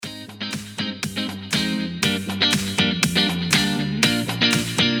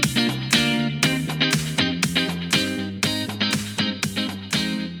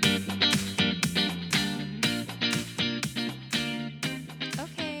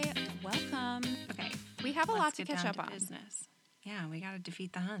have a lot let's to get catch down up to on. business. Yeah, we got to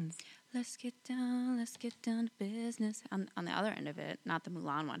defeat the Huns. Let's get down to business. On the other end of it, not the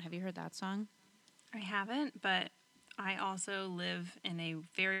Mulan one. Have you heard that song? I haven't, but I also live in a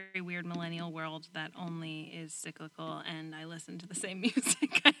very weird millennial world that only is cyclical, and I listen to the same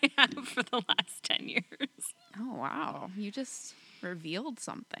music I have for the last 10 years. Oh, wow. You just revealed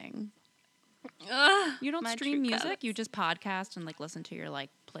something. Ugh, You don't my stream true music? colors. You just podcast and, like, listen to your,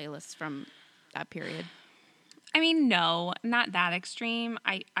 like, playlists from that period? I mean, no, not that extreme.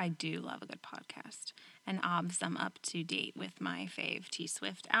 I do love a good podcast. And obs, I'm up to date with my fave T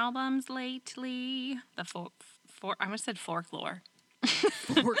Swift albums lately. The I almost said folklore.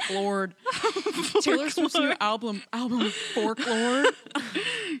 Folklore. Taylor Swift's new album, Folklore.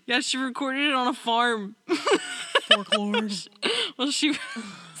 Yeah, she recorded it on a farm. Folklore. Well, she was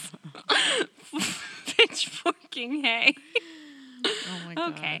pitchforking hay. Oh, my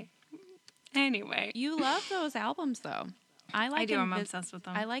God. Okay. Anyway. You love those albums, though. I do. I'm obsessed with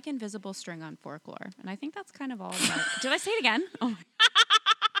them. I like Invisible String on Folklore, and I think that's kind of all about it. Did I say it again? Oh, my.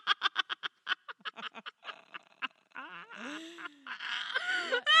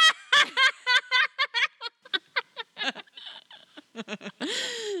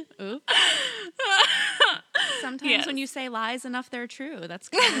 Oops. Sometimes when you say lies enough, they're true. That's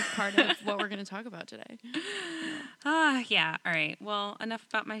kind of part of what we're going to talk about today. Yeah. All right. Well, enough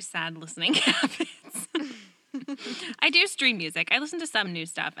about my sad listening habits. I do stream music. I listen to some new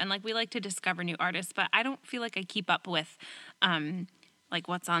stuff, and like we like to discover new artists, but I don't feel like I keep up with like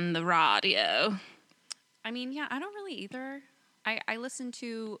what's on the radio. I mean, yeah, I don't really either. I listen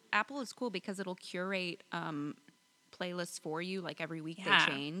to Apple is cool because it'll curate playlists for you. Like every week Yeah.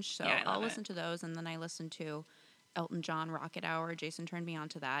 they change. So Yeah, I I'll love listen to those, and then I listen to Elton John Rocket Hour. Jason turned me on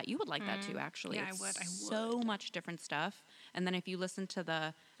to that. You would like that too, actually. Yeah, I It's would. so much different stuff. And then if you listen to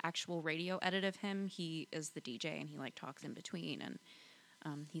the actual radio edit of him, he is the DJ and he like talks in between, and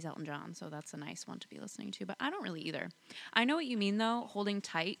he's Elton John, so that's a nice one to be listening to. But I don't really either. I know what you mean though, holding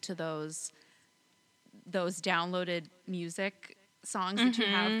tight to those downloaded music songs that you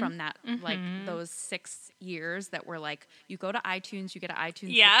have from that like those 6 years that were like you go to iTunes, you get an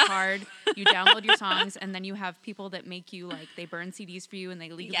iTunes gift card, you download your songs, and then you have people that make you like they burn CDs for you and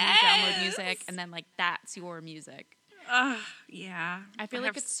they legally download music, and then like that's your music. Yeah. I feel like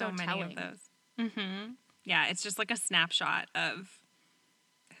have it's so many telling. of those. Yeah, it's just like a snapshot of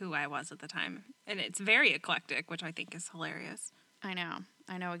who I was at the time, and it's very eclectic, which I think is hilarious. I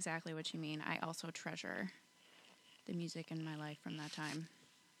know exactly what you mean. I also treasure the music in my life from that time.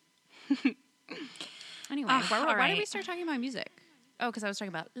 Anyway, why did we start talking about music? Oh, because I was talking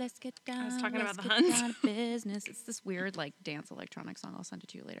about let's get down. I was talking about the get Huns. down to business. It's this weird like dance electronic song. I'll send it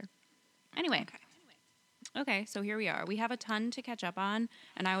to you later. Anyway. Okay, so here we are. We have a ton to catch up on,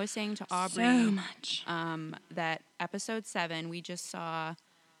 and I was saying to Aubrey So much. that episode 7 we just saw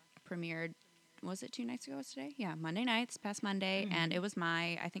premiered. Was it 2 nights ago? Was today? Yeah, Monday nights, past Monday, and it was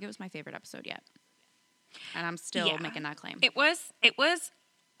I think it was my favorite episode yet. And I'm still making that claim. It was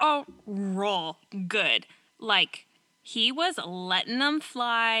a roll good. Like he was letting them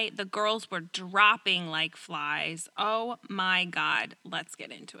fly. The girls were dropping like flies. Oh my God. Let's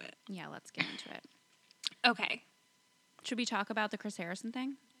get into it. Yeah, let's get into it. Okay. Should we talk about the Chris Harrison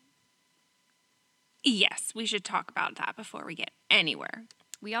thing? Yes, we should talk about that before we get anywhere.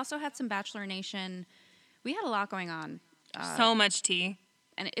 We also had some Bachelor Nation. We had a lot going on. So much tea.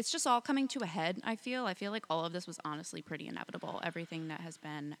 And it's just all coming to a head, I feel. I feel like all of this was honestly pretty inevitable. Everything that has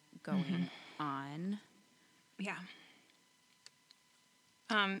been going on. Yeah.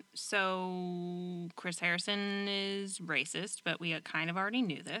 So Chris Harrison is racist, but we kind of already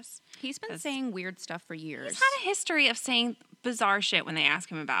knew this. He's been saying weird stuff for years. He's had a history of saying bizarre shit when they ask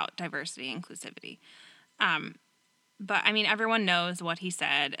him about diversity and inclusivity. But, I mean, everyone knows what he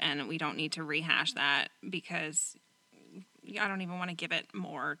said, and we don't need to rehash that because I don't even want to give it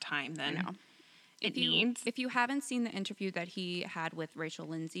more time than it needs. If you haven't seen the interview that he had with Rachel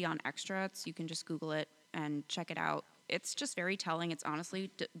Lindsay on Extra, you can just Google it and check it out. It's just very telling. It's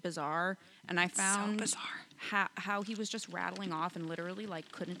honestly bizarre. And I found so bizarre. How he was just rattling off and literally,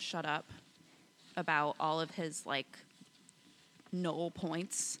 like, couldn't shut up about all of his, like, null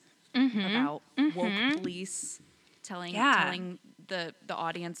points about woke police telling the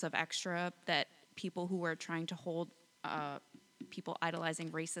audience of Extra that people who are trying to hold people idolizing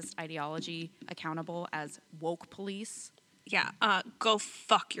racist ideology accountable as woke police. Yeah, go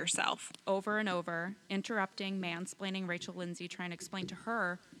fuck yourself. Over and over, interrupting, mansplaining Rachel Lindsay, trying to explain to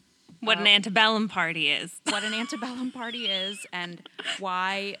her what an antebellum party is. What an antebellum party is, and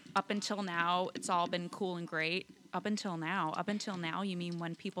why up until now it's all been cool and great up until now. Up until now, you mean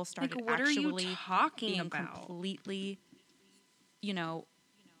when people started Like, what actually are you talking being about? completely,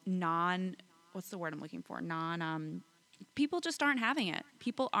 what's the word I'm looking for? People just aren't having it.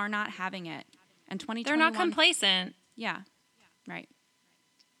 People are not having it. And 2021. They're not complacent. Yeah, right.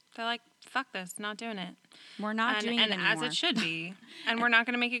 They're like, fuck this, not doing it. We're not doing it anymore. And as it should be. And we're not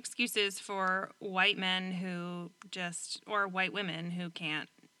going to make excuses for white men or white women who can't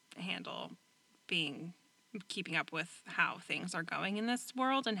handle keeping up with how things are going in this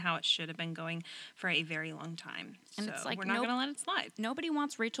world and how it should have been going for a very long time. And so it's like, we're not going to let it slide. Nobody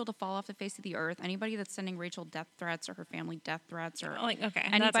wants Rachel to fall off the face of the earth. Anybody that's sending Rachel death threats or her family death threats or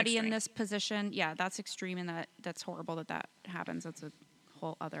anybody in this position, that's extreme, and that's horrible that happens. That's a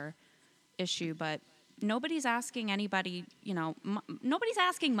whole other issue, but nobody's asking anybody, nobody's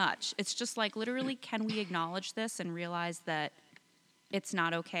asking much. It's just like, literally, can we acknowledge this and realize that it's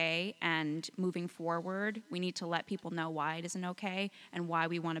not okay, and moving forward, we need to let people know why it isn't okay and why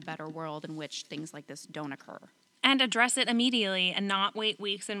we want a better world in which things like this don't occur. And address it immediately and not wait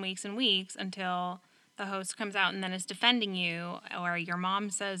weeks and weeks and weeks until the host comes out and then is defending you, or your mom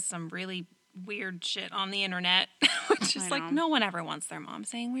says some really weird shit on the internet, which is like, no one ever wants their mom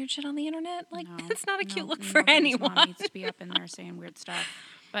saying weird shit on the internet. Like, it's not a cute look for anyone. Mom needs to be up in there saying weird stuff.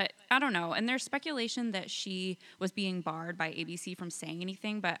 But I don't know. And there's speculation that she was being barred by ABC from saying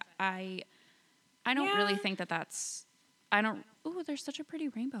anything, but I don't really think that's... Ooh, there's such a pretty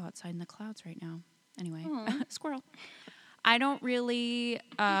rainbow outside in the clouds right now. Anyway, squirrel. I don't really...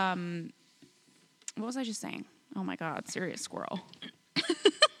 what was I just saying? Oh my God, serious squirrel.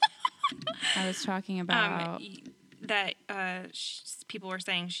 I was talking about... that people were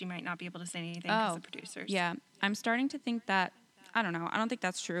saying she might not be able to say anything because of producers. Yeah, I'm starting to think that... I don't know. I don't think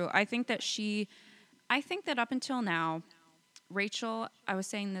that's true. I think that up until now, Rachel, I was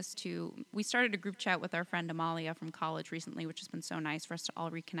saying this too, we started a group chat with our friend Amalia from college recently, which has been so nice for us to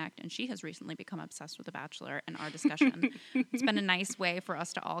all reconnect. And she has recently become obsessed with The Bachelor and our discussion. It's been a nice way for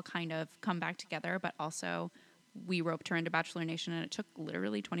us to all kind of come back together, but also we roped her into Bachelor Nation, and it took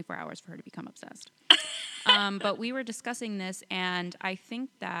literally 24 hours for her to become obsessed. But we were discussing this, and I think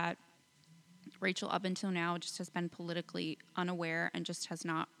that Rachel, up until now, just has been politically unaware and just has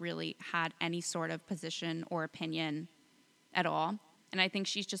not really had any sort of position or opinion at all. And I think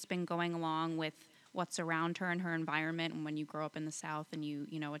she's just been going along with what's around her and her environment. And when you grow up in the South and you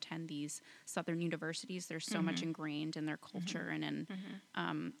attend these Southern universities, there's so much ingrained in their culture and in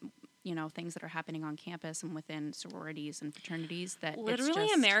things that are happening on campus and within sororities and fraternities that literally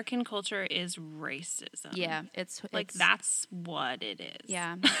American culture is racism. Yeah, that's what it is.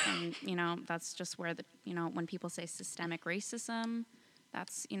 Yeah, and that's just where when people say systemic racism,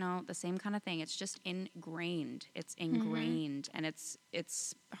 that's the same kind of thing. It's just ingrained. It's ingrained, and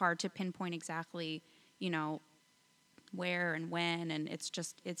it's hard to pinpoint exactly where and when, and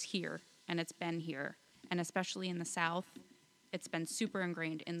it's here, and it's been here, and especially in the South, it's been super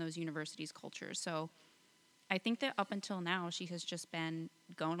ingrained in those universities' cultures. So I think that up until now, she has just been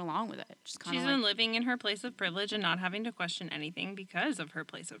going along with it. She's been living in her place of privilege and not having to question anything because of her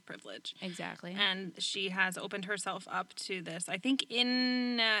place of privilege. Exactly. And she has opened herself up to this, I think,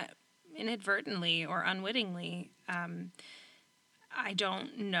 inadvertently or unwittingly. I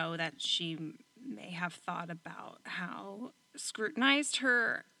don't know that she may have thought about how scrutinized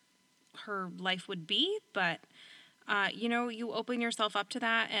her life would be, but... you open yourself up to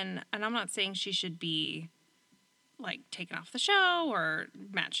that, and I'm not saying she should be, taken off the show, or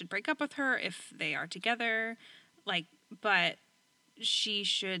Matt should break up with her if they are together, but she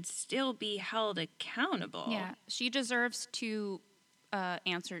should still be held accountable. Yeah, she deserves to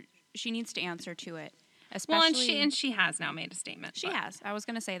answer. She needs to answer to it, especially... Well, and she has now made a statement. She has. I was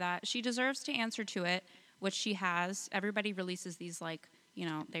going to say that. She deserves to answer to it, which she has. Everybody releases these,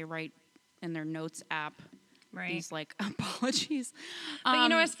 they write in their notes app... Right. These apologies.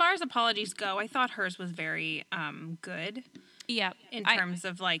 But as far as apologies go, I thought hers was very good. Yeah. In terms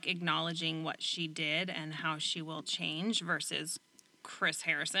of acknowledging what she did and how she will change versus Chris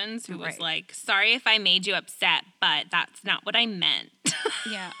Harrison's, who was like, sorry if I made you upset, but that's not what I meant.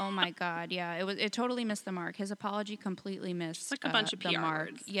 Yeah. Oh my God. Yeah. It totally missed the mark. His apology completely missed it's a bunch of PR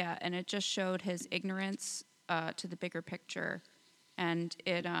words. Yeah, and it just showed his ignorance to the bigger picture, and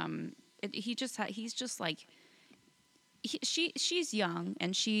she's young,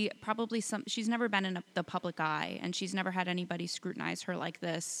 and she's never been in the public eye, and she's never had anybody scrutinize her like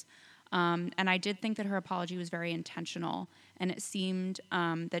this. And I did think that her apology was very intentional, and it seemed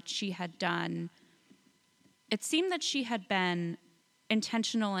that she had been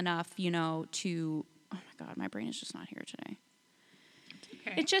intentional enough, to, oh my God, my brain is just not here today.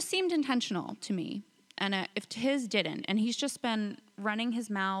 Okay. It just seemed intentional to me. And if his didn't, and he's just been running his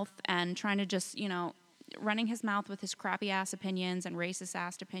mouth and trying to just, running his mouth with his crappy ass opinions and racist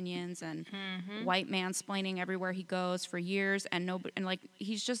ass opinions and white mansplaining everywhere he goes for years, and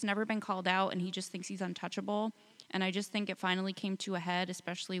he's just never been called out, and he just thinks he's untouchable. And I just think it finally came to a head,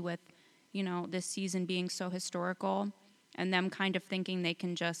 especially with, this season being so historical, and them kind of thinking they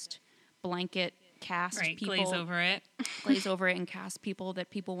can just blanket cast people, glaze over it and cast people that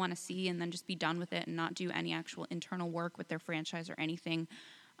people want to see, and then just be done with it and not do any actual internal work with their franchise or anything.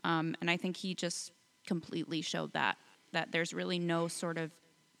 And I think he just completely showed that there's really no sort of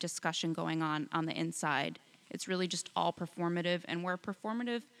discussion going on the inside. It's really just all performative, and where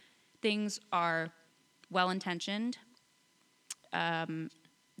performative things are well-intentioned,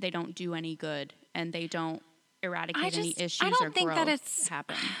 they don't do any good, and they don't eradicate any issues or growth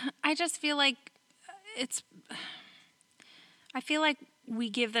happen. I just feel like we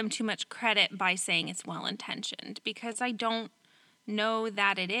give them too much credit by saying it's well-intentioned, because I don't know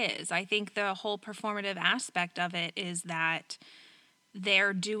that it is. I think the whole performative aspect of it is that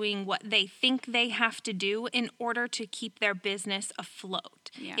they're doing what they think they have to do in order to keep their business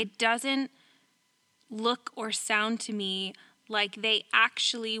afloat. Yeah. It doesn't look or sound to me like they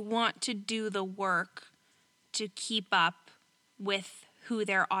actually want to do the work to keep up with who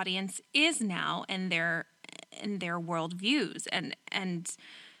their audience is now and their world views. And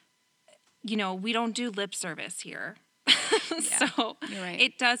we don't do lip service here. Yeah, so you're right.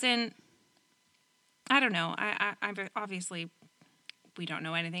 It doesn't, I don't know. I obviously, we don't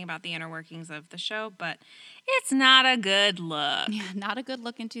know anything about the inner workings of the show, but it's not a good look. Yeah, not a good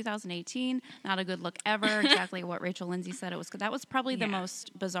look in 2018. Not a good look ever. Exactly what Rachel Lindsay said. That was probably the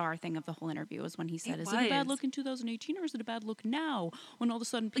most bizarre thing of the whole interview, was when he said, "Is it a bad look in 2018 or is it a bad look now?" When all of a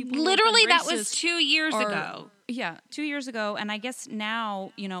sudden people literally that was 2 years ago. Yeah, 2 years ago, and I guess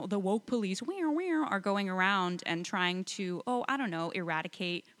now the woke police are going around and trying to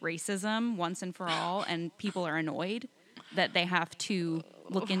eradicate racism once and for all, and people are annoyed that they have to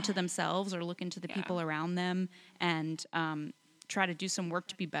look into themselves or look into the people around them and try to do some work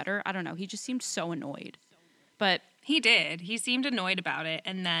to be better. I don't know. He just seemed so annoyed. But he did. He seemed annoyed about it.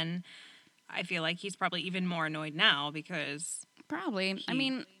 And then I feel like he's probably even more annoyed now because... Probably.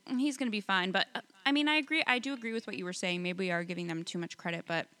 He's going to be fine. But, I agree. I do agree with what you were saying. Maybe we are giving them too much credit.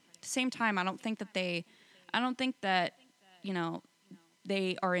 But at the same time, I don't think that they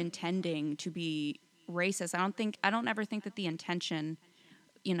are intending to be racist. I don't ever think that the intention,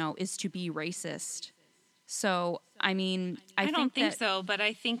 is to be racist. So, I don't think so, but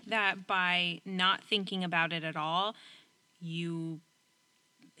I think that by not thinking about it at all, you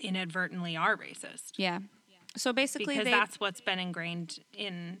inadvertently are racist. Yeah. So basically, because that's what's been ingrained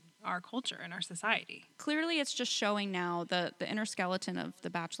in our culture and our society. Clearly, it's just showing now the inner skeleton of the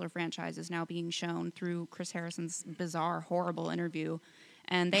Bachelor franchise is now being shown through Chris Harrison's bizarre, horrible interview.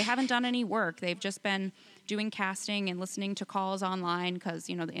 And they haven't done any work. They've just been doing casting and listening to calls online because,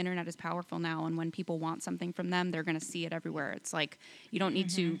 the internet is powerful now. And when people want something from them, they're going to see it everywhere. It's like you don't need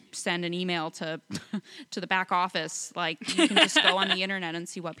to send an email to the back office. Like, you can just go on the internet and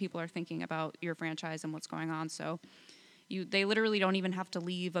see what people are thinking about your franchise and what's going on. So they literally don't even have to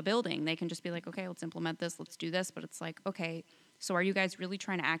leave a building. They can just be like, okay, let's implement this. Let's do this. But it's like, okay, so are you guys really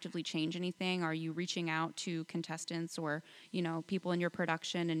trying to actively change anything? Are you reaching out to contestants or, people in your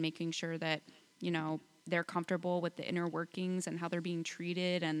production and making sure that, they're comfortable with the inner workings and how they're being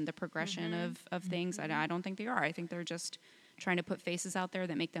treated and the progression of things? I don't think they are. I think they're just trying to put faces out there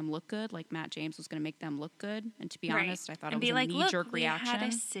that make them look good, like Matt James was going to make them look good. And to be honest, I thought it was a knee-jerk reaction. We had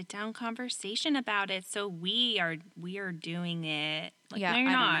a sit-down conversation about it, so we are doing it. Like, yeah, no,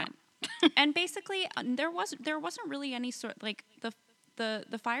 you're not. And basically, there wasn't really any sort, like,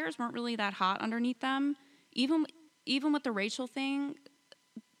 the fires weren't really that hot underneath them, even with the Rachel thing,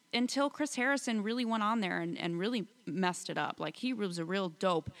 until Chris Harrison really went on there and really messed it up. Like, he was a real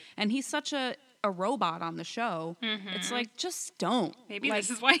dope, and he's such a robot on the show. It's like, just don't. Maybe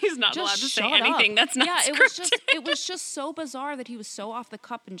this is why he's not allowed to say anything that's not scripted. It was just so bizarre that he was so off the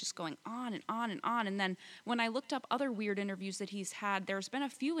cuff and just going on and on and on. And then when I looked up other weird interviews that he's had, there's been a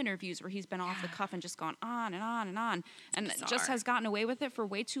few interviews where he's been off the cuff and just gone on and on and on. And just has gotten away with it for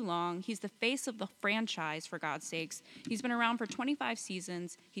way too long. He's the face of the franchise, for God's sakes. He's been around for 25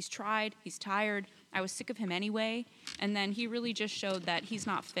 seasons. He's tried. He's tired. I was sick of him anyway. And then he really just showed that he's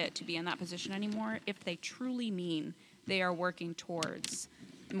not fit to be in that position anymore if they truly mean they are working towards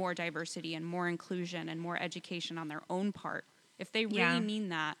more diversity and more inclusion and more education on their own part. If they really mean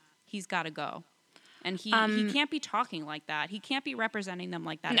that, he's got to go. And he can't be talking like that. He can't be representing them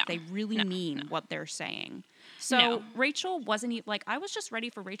like that if they really mean what they're saying. So Rachel wasn't even, like, I was just ready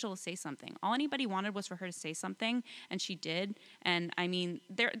for Rachel to say something. All anybody wanted was for her to say something, and she did. And, I mean,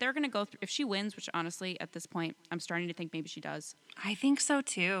 they're going to go through, if she wins, which honestly, at this point, I'm starting to think maybe she does. I think so,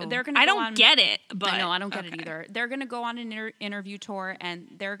 too. I don't get it, but... I know, I don't get it either. They're going to go on an interview tour, and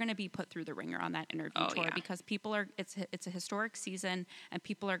they're going to be put through the ringer on that interview tour because people are, it's a historic season, and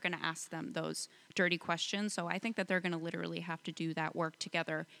people are going to ask them those dirty questions. So I think that they're going to literally have to do that work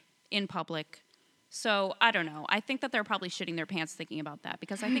together in public. So I don't know. I think that they're probably shitting their pants thinking about that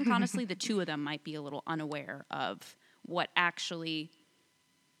because I think honestly the two of them might be a little unaware of what actually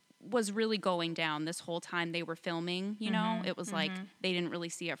was really going down this whole time they were filming, you know? It was like they didn't really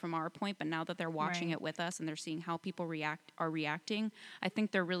see it from our point, but now that they're watching it with us and they're seeing how people are reacting, I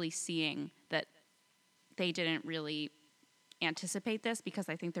think they're really seeing that they didn't really anticipate this because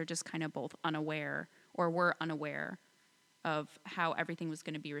I think they're just kind of both unaware or were unaware of how everything was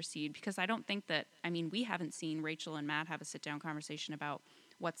going to be received because I don't think that, I mean, we haven't seen Rachel and Matt have a sit-down conversation about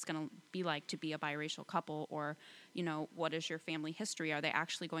what's going to be like to be a biracial couple or, you know, what is your family history? Are they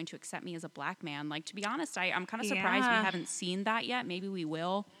actually going to accept me as a black man? Like, to be honest, I'm kind of surprised we haven't seen that yet. Maybe we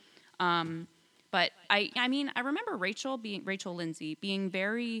will. But I mean, I remember Rachel Lindsay being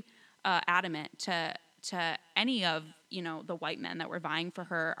very adamant to any of, you know, the white men that were vying for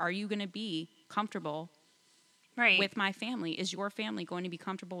her. Are you going to be comfortable with my family? Is your family going to be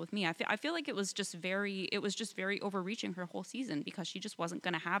comfortable with me? I feel like it was just very overreaching her whole season because she just wasn't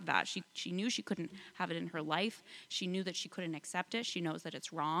going to have that. She knew she couldn't have it in her life. She knew that she couldn't accept it. She knows that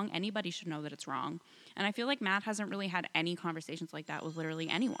it's wrong. Anybody should know that it's wrong. And I feel like Matt hasn't really had any conversations like that with literally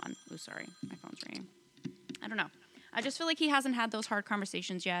anyone. Oh, sorry. My phone's ringing. I don't know. I just feel like he hasn't had those hard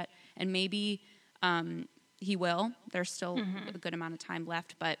conversations yet. And maybe he will. There's still a good amount of time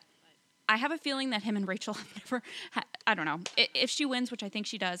left, but I have a feeling that him and Rachel have never I don't know. If she wins, which I think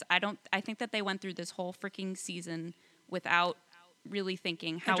she does, I think that they went through this whole freaking season without really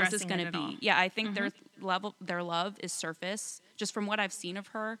thinking, how is this going to be? Yeah, I think their love is surface. Just from what I've seen of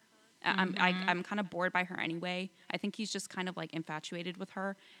her, I'm kind of bored by her anyway. I think he's just kind of like infatuated with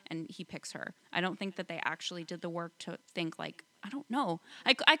her, and he picks her. I don't think that they actually did the work to think like, I don't know.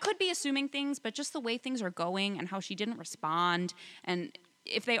 I could be assuming things, but just the way things are going and how she didn't respond, and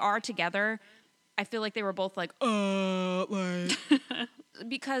if they are together, I feel like they were both like, like,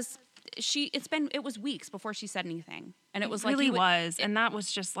 because it was weeks before she said anything, and it was like, really was, and that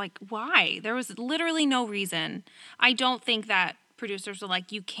was just like, why? There was literally no reason. I don't think that producers were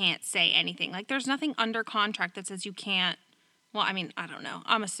like, you can't say anything. Like, there's nothing under contract that says you can't. Well, I mean, I don't know.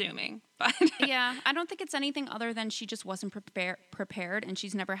 I'm assuming, but yeah, I don't think it's anything other than she just wasn't prepared, and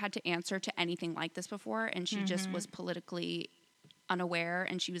she's never had to answer to anything like this before, and she just was politically unaware,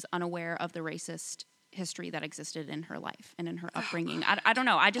 and she was unaware of the racist history that existed in her life and in her upbringing. I don't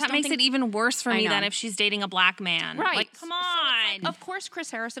know. I just that don't makes it even worse for me than if she's dating a black man. Right. Like, come on. So like, of course,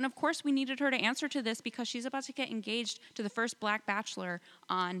 Chris Harrison. Of course, we needed her to answer to this because she's about to get engaged to the first black bachelor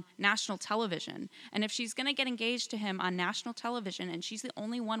on national television. And if she's going to get engaged to him on national television, and she's the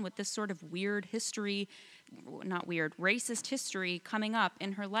only one with this sort of weird history, not weird, racist history coming up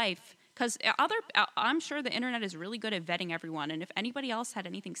in her life. Because I'm sure the internet is really good at vetting everyone, and if anybody else had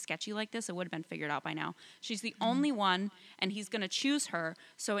anything sketchy like this, it would have been figured out by now. She's the only one, and he's going to choose her,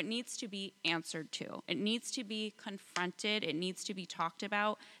 so it needs to be answered to. It needs to be confronted. It needs to be talked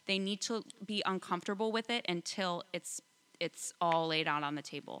about. They need to be uncomfortable with it until it's all laid out on the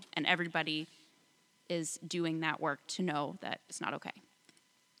table, and everybody is doing that work to know that it's not okay.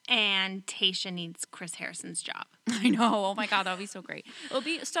 And Tayshia needs Chris Harrison's job. I know. Oh my God, that would be so great. It'll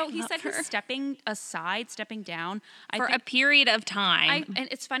be so. He said he's stepping down for a period of time. And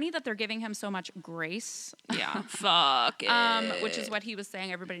it's funny that they're giving him so much grace. Yeah, fuck it. Which is what he was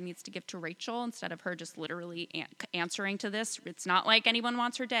saying. Everybody needs to give to Rachel instead of her just literally answering to this. It's not like anyone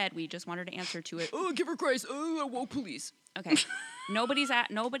wants her dead. We just want her to answer to it. Oh, give her grace. Oh, woke police. Okay.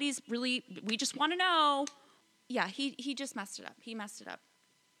 Nobody's really. We just want to know. Yeah, he just messed it up. He messed it up.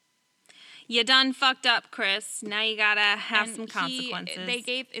 You done fucked up, Chris. Now you gotta have some consequences.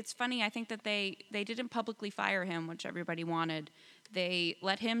 It's funny, I think that they didn't publicly fire him, which everybody wanted. They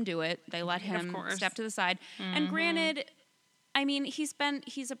let him do it. They let him step to the side. And granted, I mean, he's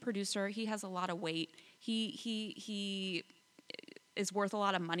a producer. He has a lot of weight. He is worth a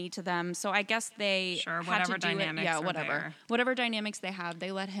lot of money to them. So I guess they had to do it. Yeah, whatever. Whatever dynamics they have,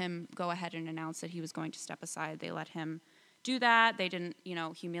 they let him go ahead and announce that he was going to step aside. They let him do that. They didn't,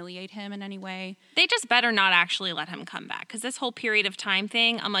 humiliate him in any way. They just better not actually let him come back, because this whole period of time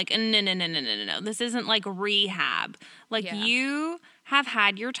thing, I'm like, no. This isn't like rehab. Like, Yeah. you have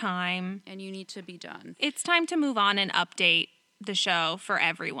had your time. And you need to be done. It's time to move on and update the show for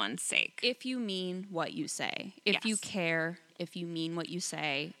everyone's sake. If you mean what you say. If you Yes. care, if you mean what you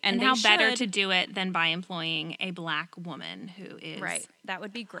say. And they how better should. to do it than by employing a black woman who is Right. That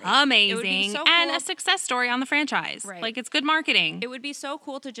would be great. amazing It would be so and cool. a success story on the franchise. Right. Like, it's good marketing. It would be so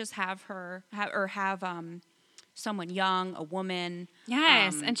cool to just have her have someone young, a woman.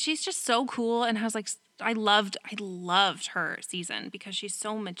 Yes, and she's just so cool, and has like I loved her season because she's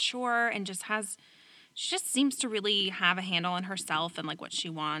so mature and she just seems to really have a handle on herself and like what she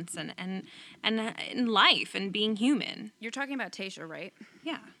wants and in life and being human. You're talking about Tayshia, right?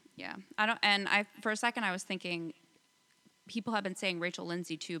 Yeah. Yeah. For a second I was thinking people have been saying Rachel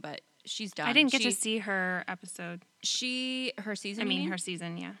Lindsay too, but she's done. I didn't get to see her episode. Her season. I mean, you her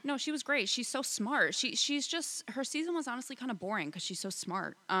season, yeah. No, she was great. She's so smart. She's just her season was honestly kind of boring because she's so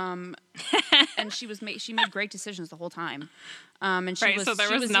smart. And she made great decisions the whole time. And she was so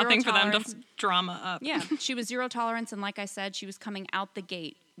there was nothing for them to drama up. Yeah, she was zero tolerance, and like I said, she was coming out the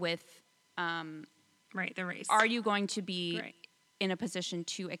gate with, right, the race. are you going to be Right. in a position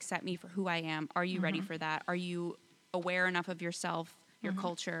to accept me for who I am? Are you ready for that? Are you aware enough of yourself, your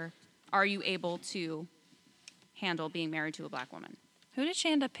culture? Are you able to handle being married to a black woman? Who did she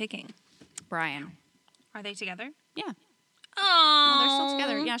end up picking? Brian. Are they together? Yeah. Oh, Well, they're still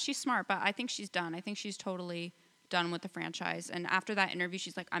together. Yeah, she's smart, but I think she's done. I think she's totally done with the franchise. And after that interview,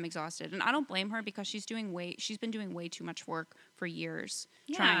 she's like, I'm exhausted. And I don't blame her because she's been doing way too much work for years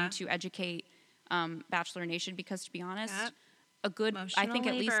trying to educate Bachelor Nation because, to be honest, Yep. I think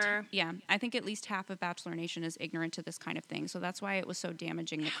labor. I think at least half of Bachelor Nation is ignorant to this kind of thing. So that's why it was so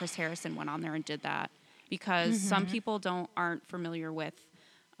damaging that Chris Harrison went on there and did that, because some people aren't familiar with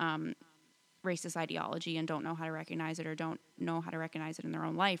racist ideology and don't know how to recognize it, or don't know how to recognize it in their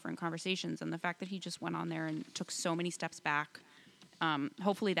own life or in conversations. And the fact that he just went on there and took so many steps back,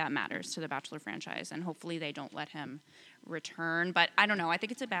 hopefully that matters to the Bachelor franchise, and hopefully they don't let him return. But I don't know. I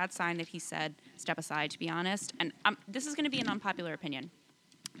think it's a bad sign that he said step aside, to be honest. And this is going to be an unpopular opinion,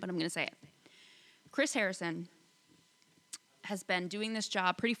 but I'm going to say it. Chris Harrison has been doing this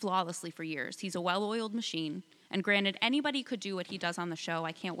job pretty flawlessly for years. He's a well-oiled machine. And granted, anybody could do what he does on the show.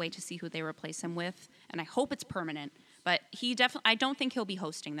 I can't wait to see who they replace him with, and I hope it's permanent. But I don't think he'll be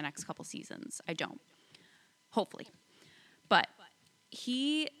hosting the next couple seasons. I don't. Hopefully. But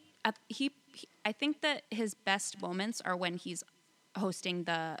I think that his best moments are when he's hosting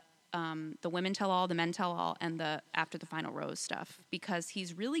the Women Tell All, the Men Tell All, and the After the Final Rose stuff, because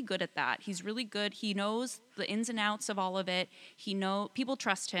he's really good at that. He's really good. He knows the ins and outs of all of it. People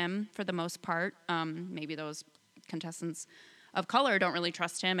trust him for the most part. Maybe those contestants of color don't really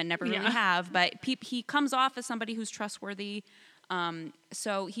trust him and never really have, but he comes off as somebody who's trustworthy.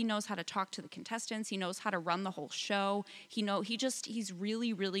 So he knows how to talk to the contestants. He knows how to run the whole show. He's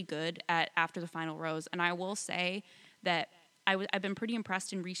really, really good at After the Final Rose. And I will say that I've been pretty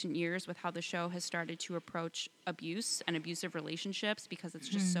impressed in recent years with how the show has started to approach abuse and abusive relationships, because it's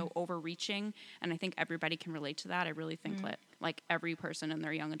just so overreaching. And I think everybody can relate to that. I really think that like every person in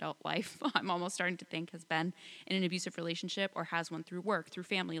their young adult life, I'm almost starting to think, has been in an abusive relationship or has one through work, through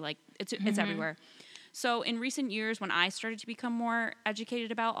family. Like it's everywhere. So in recent years, when I started to become more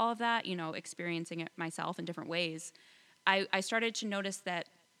educated about all of that, experiencing it myself in different ways, I started to notice that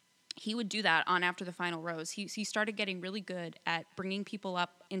he would do that on After the Final Rose. He started getting really good at bringing people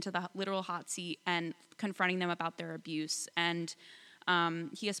up into the literal hot seat and confronting them about their abuse. And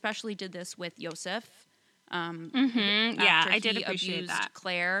he especially did this with Yosef. Yeah, I did appreciate that.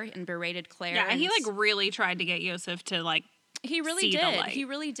 Claire and berated Claire. Yeah, and he like really tried to get Yosef to like. He really did. He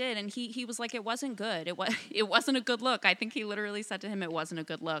really did, and he was like, it wasn't good. It wasn't a good look. I think he literally said to him, it wasn't a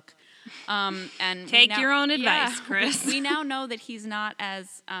good look. And take your own advice, Chris. We now know that he's not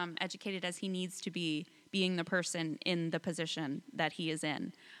as educated as he needs to be, being the person in the position that he is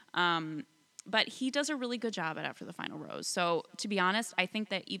in. But he does a really good job at After the Final Rose. So to be honest, I think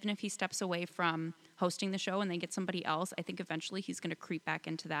that even if he steps away from hosting the show and they get somebody else, I think eventually he's going to creep back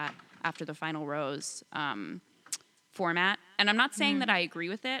into that After the Final Rose format. And I'm not saying that I agree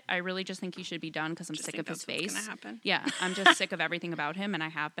with it. I really just think he should be done because I'm sick of his face. What's gonna happen. Yeah, I'm just sick of everything about him, and I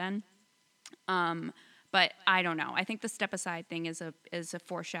have been. But I don't know. I think the step aside thing is a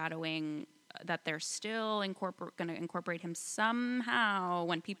foreshadowing that they're still going to incorporate him somehow.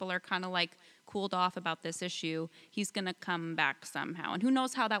 When people are kind of like cooled off about this issue, he's going to come back somehow. And who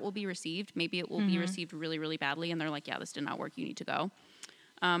knows how that will be received? Maybe it will be received really, really badly, and they're like, yeah, this did not work. You need to go.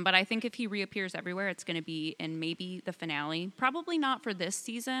 But I think if he reappears everywhere, it's going to be in maybe the finale. Probably not for this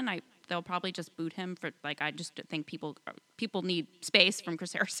season. They'll probably just boot him for like. I just think people need space from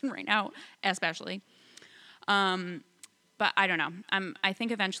Chris Harrison right now, especially. But I don't know. I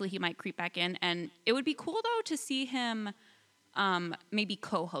think eventually he might creep back in, and it would be cool though to see him maybe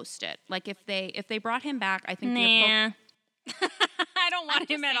co-host it. Like if they brought him back, I think I don't want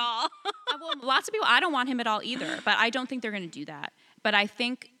him at all. Well, lots of people, I don't want him at all either, but I don't think they're going to do that. But I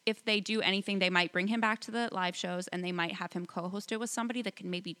think if they do anything, they might bring him back to the live shows and they might have him co-host it with somebody that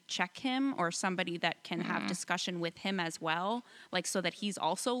can maybe check him or somebody that can have discussion with him as well, like so that he's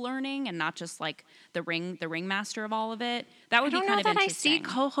also learning and not just like the ringmaster of all of it. That would be kind of interesting. I see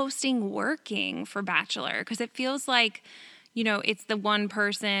co-hosting working for Bachelor because it feels like, it's the one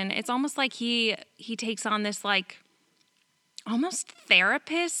person. It's almost like he takes on this like almost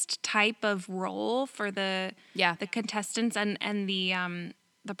therapist type of role for the contestants and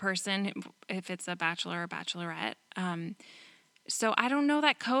the person if it's a bachelor or bachelorette. So I don't know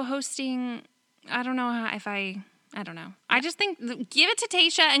that co-hosting. I don't know I don't know. I just think give it to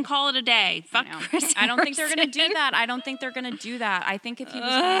Tayshia and call it a day. Fuck Chris. I don't think they're going to do that. I think if he was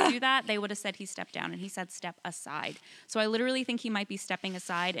going to do that, they would have said he stepped down, and he said step aside. So I literally think he might be stepping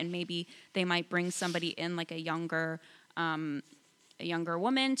aside, and maybe they might bring somebody in like a younger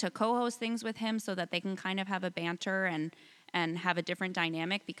woman to co-host things with him so that they can kind of have a banter and have a different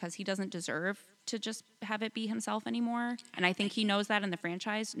dynamic because he doesn't deserve to just have it be himself anymore. And I think he knows that and the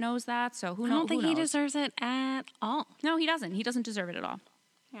franchise knows that. So who knows? I don't think he deserves it at all. No, he doesn't. He doesn't deserve it at all.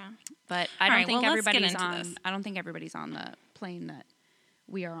 Yeah. But I don't think everybody's on the plane that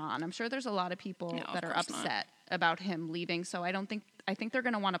we are on. I'm sure there's a lot of people that are upset about him leaving. So I think they're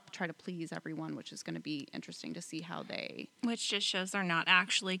going to want to try to please everyone, which is going to be interesting to see how they... Which just shows they're not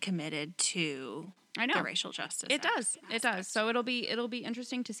actually committed to the racial justice. It does. So it'll be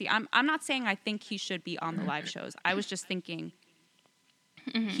interesting to see. I'm not saying I think he should be on the live shows. I was just thinking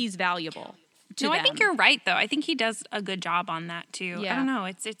he's valuable to them. I think you're right, though. I think he does a good job on that, too. Yeah. I don't know.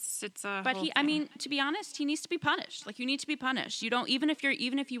 It's a But I mean, to be honest, he needs to be punished. Like, you need to be punished. You don't, even if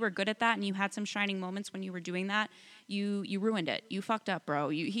you were good at that and you had some shining moments when you were doing that, you ruined it. You fucked up, bro.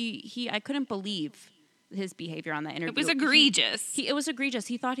 I couldn't believe his behavior on that interview. It was egregious. It was egregious.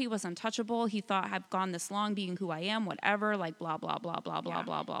 He thought he was untouchable. He thought I've gone this long being who I am, whatever, like blah, blah, blah, blah, blah,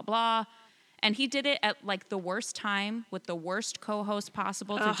 blah, blah, blah. And he did it at like the worst time with the worst co-host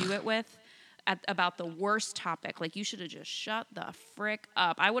possible to do it with. About the worst topic. Like, you should have just shut the frick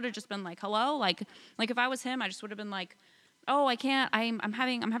up. I would have just been like, hello? Like if I was him, I just would have been like, oh, I can't. I'm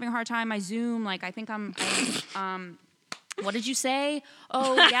having a hard time. My Zoom. Like, I think I'm what did you say?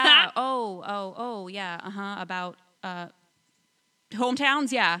 Oh, yeah. Oh, yeah. About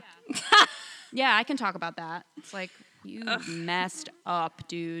hometowns? Yeah. Yeah, I can talk about that. It's like, you messed up,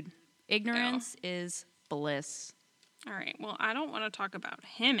 dude. Ignorance is bliss. All right. Well, I don't want to talk about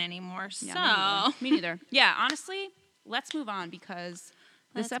him anymore, so... Yeah, me neither. Yeah, honestly, let's move on because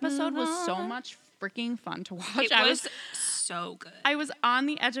this episode was so much freaking fun to watch. It was so good. I was on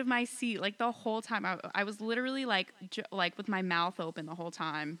the edge of my seat like the whole time. I was literally like with my mouth open the whole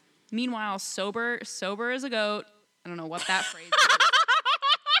time. Meanwhile, sober as a goat. I don't know what that phrase is.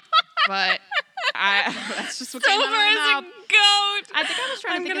 But that's just what came out of my mouth. Sober as a goat. I think I was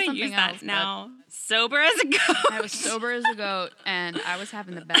trying to think of something else now. Sober as a goat. I was sober as a goat, and I was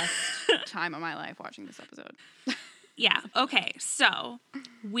having the best time of my life watching this episode. Yeah. Okay. So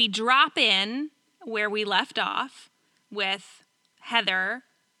we drop in where we left off with Heather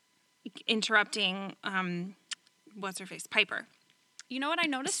interrupting, what's her face? Piper. You know what I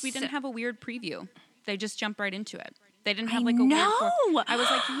noticed? We didn't have a weird preview. They just jumped right into it. They didn't have like a weird... I was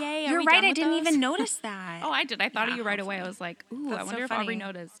like, yay, You're right. I didn't even notice that. Oh, I did. I thought of you right away. I was like, ooh, that's I wonder if Aubrey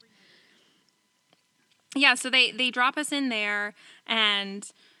noticed. Yeah, so they drop us in there, and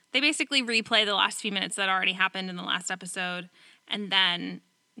they basically replay the last few minutes that already happened in the last episode, and then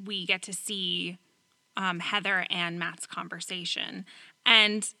we get to see Heather and Matt's conversation.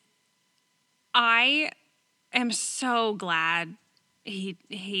 And I am so glad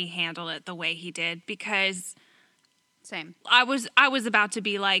he handled it the way he did, because same. I was about to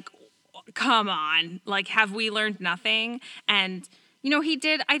be like, come on, like, have we learned nothing? And he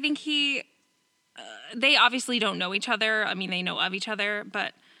did. I think they obviously don't know each other. I mean, they know of each other,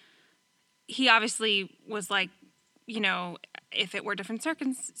 but he obviously was like, if it were different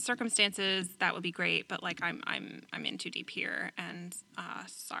circumstances, that would be great. But like, I'm in too deep here, and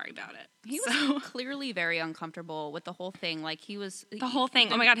sorry about it. He was clearly very uncomfortable with the whole thing. Like, the whole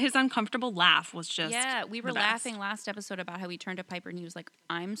thing. Oh my God, his uncomfortable laugh was just we were laughing last episode about how he turned to Piper and he was like,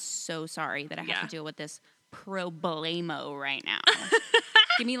 "I'm so sorry that I have to deal with this problemo right now.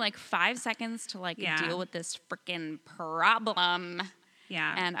 Give me like 5 seconds to like deal with this freaking problem.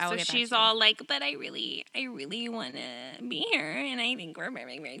 Yeah. And I will get back she's to you. all like, but I really want to be here, and I think we're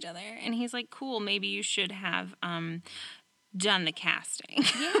perfect for each other. And he's like, cool, maybe you should have done the casting.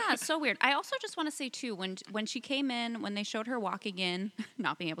 Yeah, so weird. I also just want to say too, when she came in, when they showed her walking in,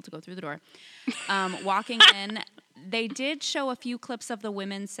 not being able to go through the door, walking in, they did show a few clips of the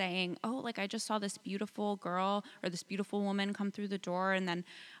women saying, "Oh, like I just saw this beautiful girl or this beautiful woman come through the door," and then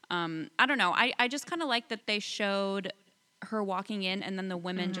I don't know. I just kind of like that they showed her walking in, and then the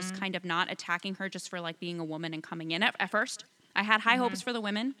women just kind of not attacking her just for like being a woman and coming in. At first, I had high hopes for the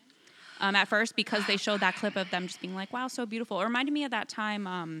women. At first, because they showed that clip of them just being like, "Wow, so beautiful." It reminded me of that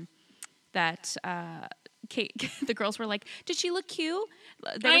time that Kate, the girls were like, "Did she look cute?"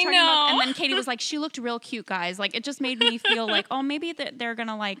 They were talking about, and then Katie was like, "She looked real cute, guys." Like, it just made me feel like, oh, maybe they're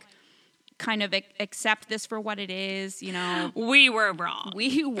gonna like kind of accept this for what it is, you know? We were wrong.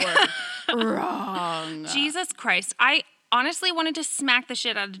 We were wrong. Jesus Christ! I honestly wanted to smack the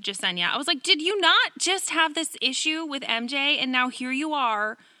shit out of Jasenia. I was like, did you not just have this issue with MJ, and now here you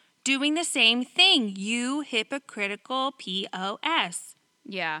are doing the same thing, you hypocritical POS.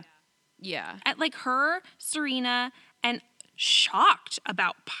 Yeah. Yeah. At like her, Serena, and shocked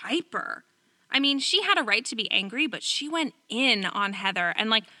about Piper. I mean, she had a right to be angry, but she went in on Heather. And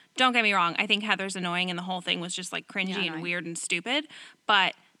like, don't get me wrong, I think Heather's annoying and the whole thing was just like cringy and weird and stupid,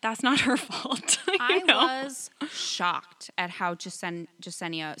 but that's not her fault. I was shocked at how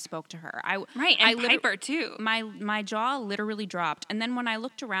Jasenia spoke to her. And Piper too. My jaw literally dropped. And then when I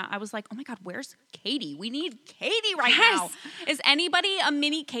looked around, I was like, oh my God, where's Katie? We need Katie right now. Is anybody a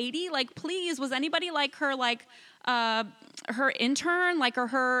mini Katie? Like, please, was anybody like her, like, her intern? Like, or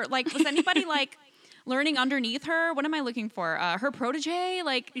her, like, was anybody like learning underneath her? What am I looking for? Her protege?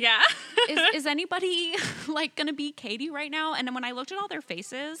 Like, yeah. is anybody like gonna be Katie right now? And when I looked at all their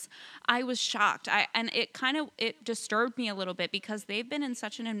faces, I was shocked. And it disturbed me a little bit because they've been in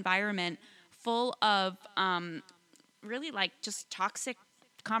such an environment full of really like just toxic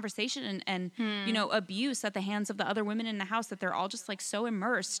conversation and you know, abuse at the hands of the other women in the house, that they're all just like so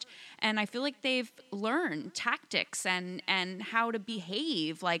immersed. And I feel like they've learned tactics and how to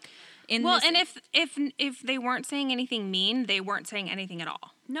behave like in this. And if they weren't saying anything mean, they weren't saying anything at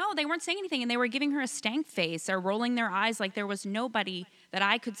all. No, they weren't saying anything, and they were giving her a stank face or rolling their eyes. Like, there was nobody that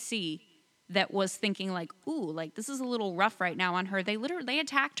I could see that was thinking like, ooh, like this is a little rough right now on her. They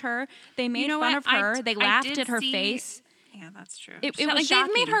attacked her. They made fun of her. They laughed at her face. Yeah, that's true. It was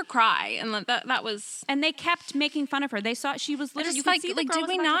shocking. They made her cry, and that was. And they kept making fun of her. They saw she was literally. You could see the girl did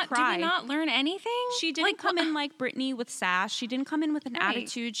we not learn anything? She didn't come in like Britney with sass. She didn't come in with an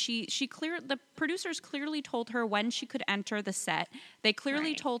attitude. The producers clearly told her when she could enter the set. They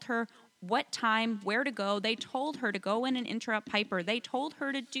clearly told her what time, where to go. They told her to go in and interrupt Piper. They told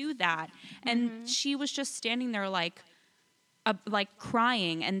her to do that, and she was just standing there like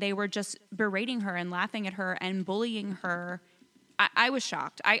crying, and they were just berating her and laughing at her and bullying her. I was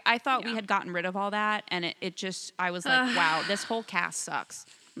shocked. I thought we had gotten rid of all that, and it just, I was like, wow, this whole cast sucks.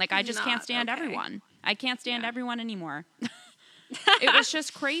 Like, I just can't stand everyone. I can't stand everyone anymore. It was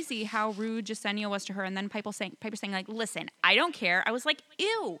just crazy how rude Jasenia was to her, and then Piper saying like, listen, I don't care. I was like,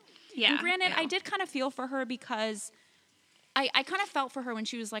 ew. Yeah. And granted, I did kind of feel for her because I kind of felt for her when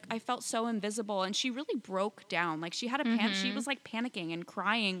she was like, I felt so invisible, and she really broke down. Like, she had a she was like panicking and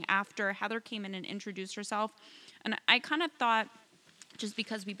crying after Heather came in and introduced herself. And I kind of thought, just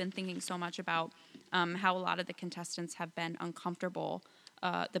because we've been thinking so much about how a lot of the contestants have been uncomfortable,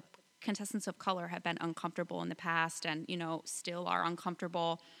 the contestants of color have been uncomfortable in the past, and, you know, still are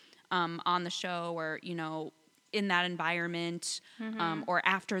uncomfortable on the show, or, you know, in that environment, or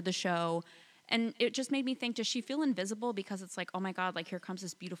after the show. And it just made me think, does she feel invisible because it's like, oh my God, like here comes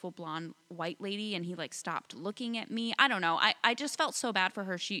this beautiful blonde white lady and he like stopped looking at me? I don't know. I just felt so bad for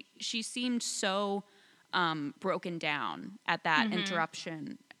her. She seemed so broken down at that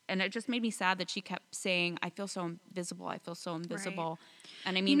interruption. And it just made me sad that she kept saying, I feel so invisible. I feel so invisible.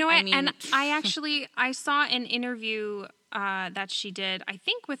 Right. And I mean, and I saw an interview that she did, I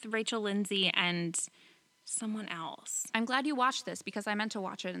think with Rachel Lindsay and someone else. I'm glad you watched this because I meant to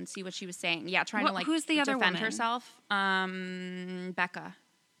watch it and see what she was saying. Yeah, trying to like who's the other defend woman? herself. Becca.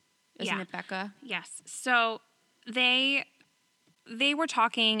 Isn't it Becca? Yes. So they were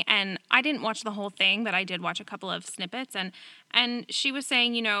talking, and I didn't watch the whole thing, but I did watch a couple of snippets, and she was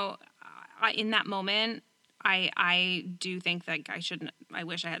saying, you know, in that moment, I do think that I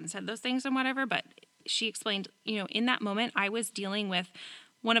wish I hadn't said those things and whatever, but she explained, you know, in that moment, I was dealing with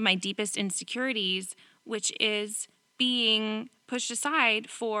one of my deepest insecurities, which is being pushed aside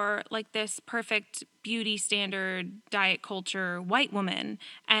for like this perfect beauty standard diet culture white woman.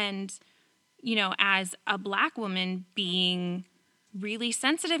 And, you know, as a Black woman being really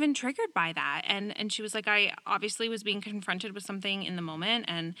sensitive and triggered by that. And she was like, I obviously was being confronted with something in the moment,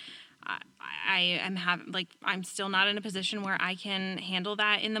 and I'm still not in a position where I can handle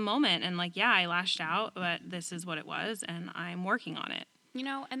that in the moment. And like, yeah, I lashed out, but this is what it was, and I'm working on it. You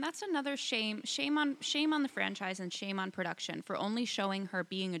know, and that's another shame on the franchise and shame on production for only showing her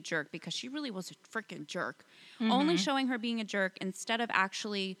being a jerk, because she really was a freaking jerk. Only showing her being a jerk instead of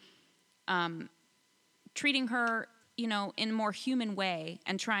actually treating her, you know, in a more human way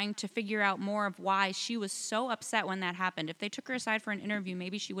and trying to figure out more of why she was so upset when that happened. If they took her aside for an interview,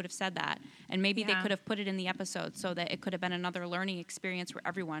 maybe she would have said that. And maybe they could have put it in the episode so that it could have been another learning experience for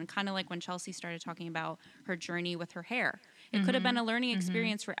everyone. Kind of like when Chelsea started talking about her journey with her hair. It could have been a learning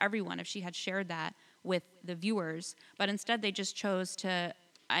experience for everyone if she had shared that with the viewers. But instead they just chose to,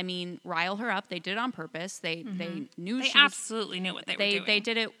 I mean, rile her up. They did it on purpose. They knew they absolutely knew what they were doing. They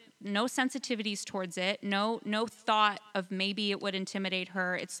did it. No sensitivities towards it. No thought of maybe it would intimidate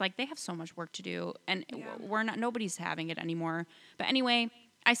her. It's like they have so much work to do, and nobody's having it anymore. But anyway,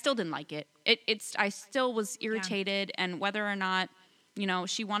 I still didn't like it. I still was irritated, and whether or not, you know,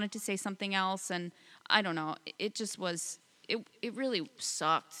 she wanted to say something else, and I don't know. It just was. It really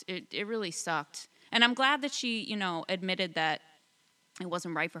sucked. It really sucked. And I'm glad that she, you know, admitted that it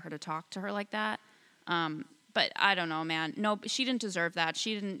wasn't right for her to talk to her like that. But I don't know, man. No, she didn't deserve that.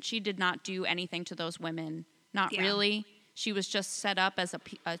 She did not do anything to those women. Not really. She was just set up as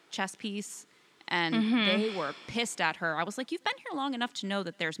a chess piece, and they were pissed at her. I was like, you've been here long enough to know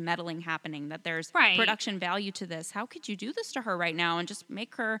that there's meddling happening, that there's production value to this. How could you do this to her right now and just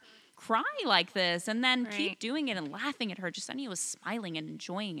make her cry like this and then keep doing it and laughing at her? Just Sunny was smiling and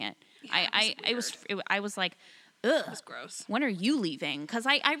enjoying it. Yeah, I was like, ugh. It was gross. When are you leaving? Because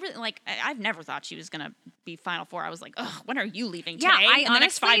I really, like, I've never thought she was going to be Final Four. I was like, ugh, when are you leaving today? Yeah, in the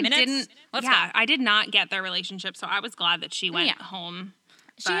next 5 minutes? Let's go. I did not get their relationship, so I was glad that she went home.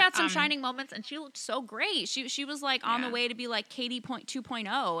 She had some shining moments, and she looked so great. She was, like, on the way to be, like, Katie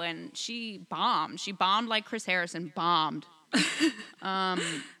 2.0, and she bombed. She bombed like Chris Harrison bombed.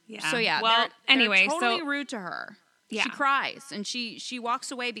 So, yeah. Well, anyway, they're totally rude to her. Yeah. She cries, and she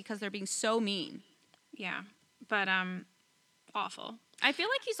walks away because they're being so mean. Yeah. But, awful. I feel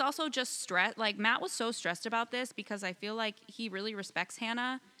like he's also just stressed. Like, Matt was so stressed about this because I feel like he really respects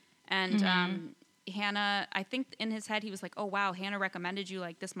Hannah. And Hannah, I think in his head, he was like, oh, wow, Hannah recommended you.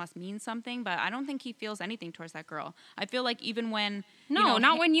 Like, this must mean something. But I don't think he feels anything towards that girl. I feel like even when... No,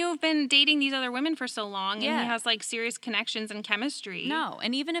 not when you've been dating these other women for so long and he has, like, serious connections and chemistry. No,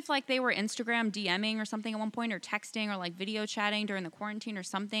 and even if, like, they were Instagram DMing or something at one point, or texting or, like, video chatting during the quarantine or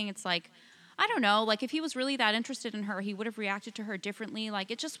something, it's like... I don't know, like, if he was really that interested in her, he would have reacted to her differently. Like,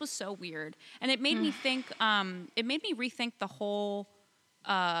 it just was so weird. And it made me think, it made me rethink the whole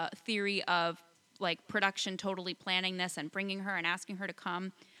theory of, like, production totally planning this and bringing her and asking her to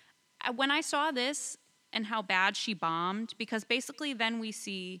come. When I saw this and how bad she bombed, because basically then we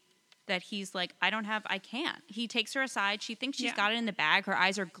see that he's like, I can't. He takes her aside. She thinks she's got it in the bag. Her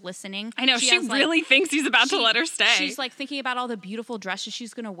eyes are glistening. I know. She really thinks he's about to let her stay. She's like thinking about all the beautiful dresses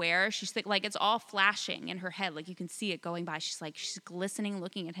she's going to wear. She's like, it's all flashing in her head. Like, you can see it going by. She's glistening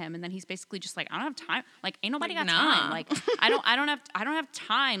looking at him. And then he's basically just like, I don't have time. Like, ain't nobody got time. Like, I don't have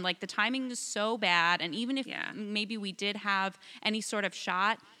time. Like, the timing is so bad. And even if maybe we did have any sort of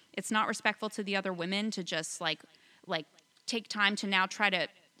shot, it's not respectful to the other women to just like take time to now try to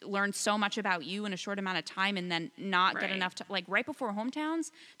learn so much about you in a short amount of time and then not get enough to, like, right before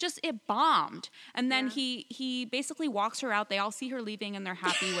hometowns, just it bombed. And then he basically walks her out. They all see her leaving and they're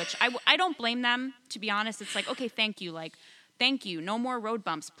happy, which I don't blame them, to be honest. It's like, okay, thank you. Like, thank you. No more road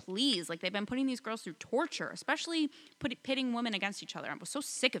bumps, please. Like, they've been putting these girls through torture, especially pitting women against each other. I was so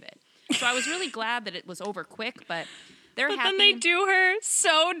sick of it. So I was really glad that it was over quick, but they're happy. But then they do her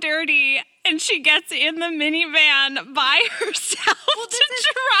so dirty, and she gets in the minivan by herself to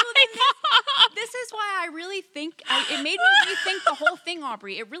drive off. This is why I really think, it made me rethink the whole thing,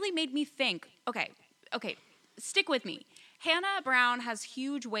 Aubrey. It really made me think, okay, stick with me. Hannah Brown has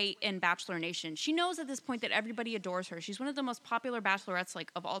huge weight in Bachelor Nation. She knows at this point that everybody adores her. She's one of the most popular bachelorettes,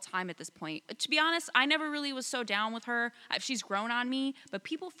 like, of all time at this point. To be honest, I never really was so down with her. She's grown on me, but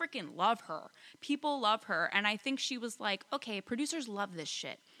people freaking love her. People love her, and I think she was like, okay, producers love this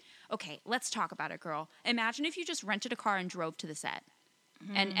shit. Okay, let's talk about it, girl. Imagine if you just rented a car and drove to the set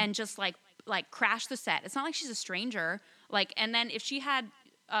and just, like crashed the set. It's not like she's a stranger. Like, and then if she had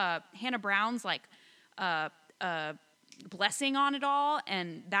Hannah Brown's, like, blessing on it all,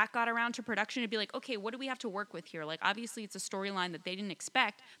 and that got around to production to be like, okay, what do we have to work with here? Like, obviously it's a storyline that they didn't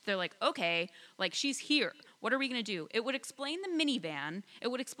expect. They're like, okay, like, she's here. What are we going to do? It would explain the minivan. It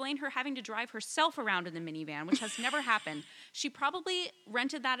would explain her having to drive herself around in the minivan, which has never happened. She probably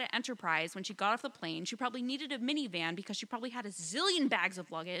rented that at Enterprise when she got off the plane. She probably needed a minivan because she probably had a zillion bags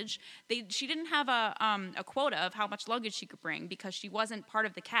of luggage. She didn't have a quota of how much luggage she could bring because she wasn't part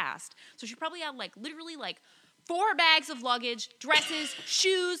of the cast. So she probably had like literally like 4 bags of luggage, dresses,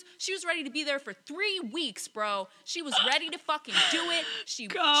 shoes. She was ready to be there for 3 weeks, bro. She was ready to fucking do it. She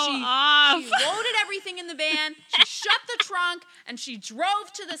loaded everything in the van. She shut the trunk and she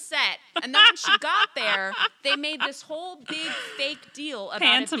drove to the set. And then when she got there, they made this whole big fake deal about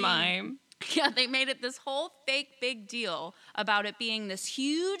pantomime. They made it this whole fake big deal about it being this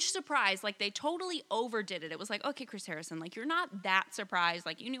huge surprise. Like, they totally overdid it. It was like, okay, Chris Harrison, like, you're not that surprised.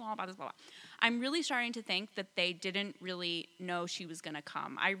 Like, you knew all about this, blah, blah. I'm really starting to think that they didn't really know she was going to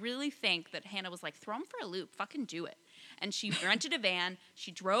come. I really think that Hannah was like, throw him for a loop. Fucking do it. And she rented a van. She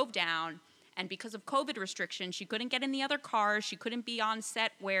drove down. And because of COVID restrictions, she couldn't get in the other cars. She couldn't be on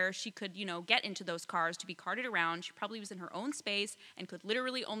set where she could, get into those cars to be carted around. She probably was in her own space and could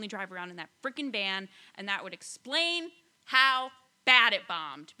literally only drive around in that freaking van. And that would explain how bad it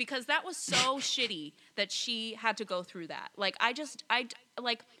bombed. Because that was so shitty that she had to go through that. Like,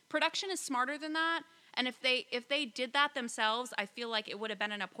 production is smarter than that. And if they did that themselves, I feel like it would have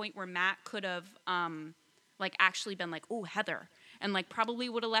been at a point where Matt could have, actually been like, oh, Heather. And, probably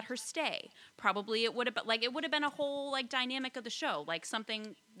would have let her stay. Probably it would have been a whole, dynamic of the show. Like,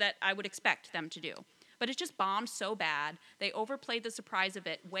 something that I would expect them to do. But it just bombed so bad. They overplayed the surprise of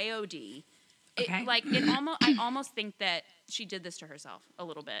it way OD. Okay. I almost think that she did this to herself a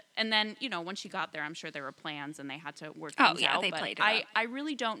little bit. And then, when she got there, I'm sure there were plans and they had to work things out. Oh, yeah, they played it out. I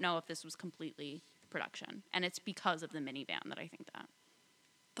really don't know if this was completely production. And it's because of the minivan that I think that.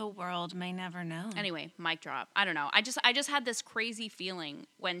 The world may never know. Anyway, mic drop. I don't know. I just had this crazy feeling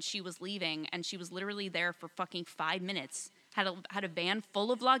when she was leaving, and she was literally there for fucking 5 minutes. Had a van full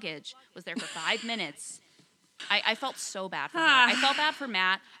of luggage. Was there for 5 minutes. I felt so bad for her. I felt bad for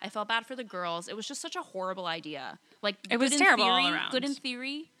Matt. I felt bad for the girls. It was just such a horrible idea. Like, it was terrible theory, all around. Good in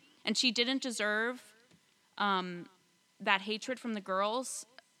theory, and she didn't deserve that hatred from the girls.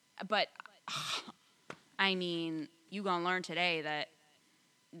 But I mean, you gonna learn today that.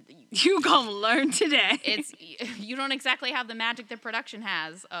 You gonna learn today. You don't exactly have the magic that production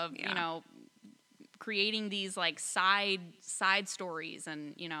has of creating these side stories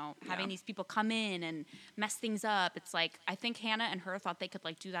and having these people come in and mess things up. It's like, I think Hannah and her thought they could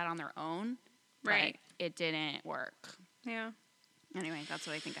do that on their own, right? But it didn't work. Yeah. Anyway, that's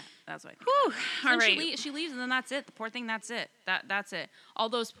what I think. Whew, all right. She leaves and then that's it. The poor thing. That's it. That's it. All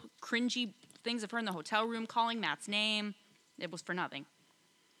those cringy things of her in the hotel room calling Matt's name. It was for nothing.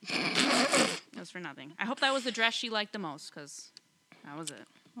 It was for nothing. I hope that was the dress she liked the most, because that was it.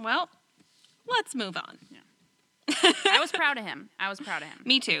 Well, let's move on. Yeah. I was proud of him.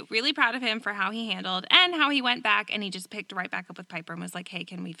 Me too. Really proud of him for how he handled and how he went back and he just picked right back up with Piper and was like, hey,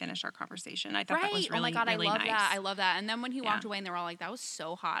 can we finish our conversation? I thought that was really, oh my God, really I love nice. that. I love that. And then when he walked away and they were all like, that was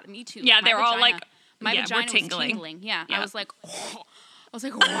so hot. Me too. Yeah, they were all like, my vagina we're tingling. was tingling. Yeah. I was like, oh. I was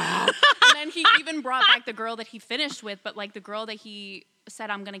like, wow. And then he even brought back the girl that he finished with, but the girl that he said,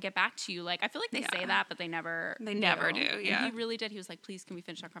 I'm going to get back to you. I feel like they say that, but they never do. Yeah. And he really did. He was like, please, can we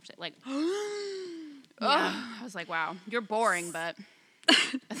finish our conversation? I was like, wow, you're boring, but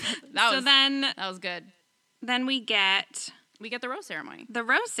that was good. Then we get the rose ceremony.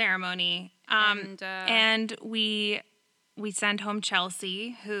 And we send home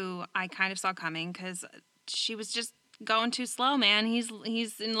Chelsea, who I kind of saw coming because she was just going too slow, man.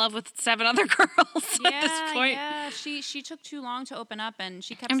 He's in love with 7 other girls at this point. Yeah, she took too long to open up, and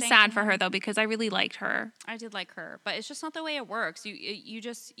she kept. I'm sad for her though because I really liked her. I did like her, but it's just not the way it works.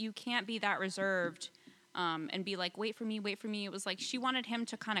 You can't be that reserved, and be like, wait for me. It was like she wanted him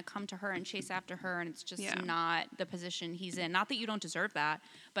to kind of come to her and chase after her, and it's just not the position he's in. Not that you don't deserve that,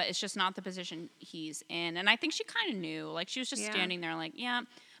 but it's just not the position he's in. And I think she kind of knew. She was just standing there,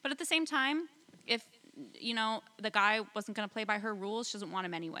 but at the same time, if the guy wasn't going to play by her rules, she doesn't want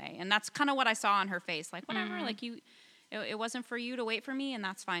him anyway. And that's kind of what I saw on her face. Whatever, it wasn't for you to wait for me, and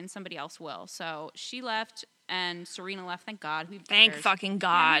that's fine. Somebody else will. So she left, and Serena left. Thank God. Thank fucking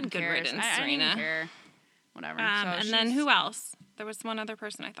God. Good riddance, Serena. I didn't care. Whatever. And then who else? There was one other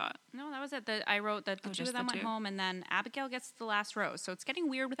person, I thought. No, that was it. I wrote that the two of them went home, and then Abigail gets the last rose. So it's getting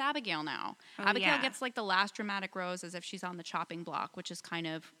weird with Abigail now. Abigail gets the last dramatic rose as if she's on the chopping block, which is kind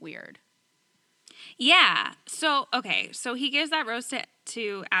of weird. Yeah. So, okay. So he gives that rose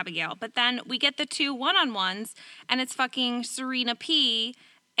to Abigail, but then we get the 2 one-on-ones, and it's fucking Serena P.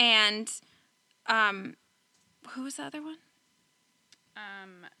 and, who was the other one?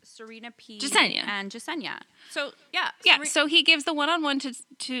 Serena P. Jasenia. And Jasenia. So, yeah. Yeah, so he gives the one-on-one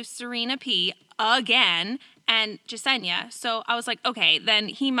to Serena P. again and Jasenia. So I was like, okay, then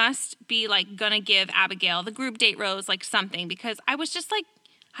he must be, like, gonna give Abigail the group date rose, like, something, because I was just like,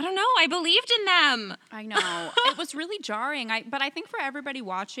 I don't know, I believed in them. I know. It was really jarring. But I think for everybody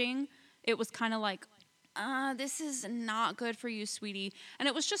watching, it was kind of like, this is not good for you, sweetie. And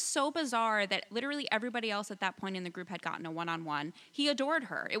it was just so bizarre that literally everybody else at that point in the group had gotten a one-on-one. He adored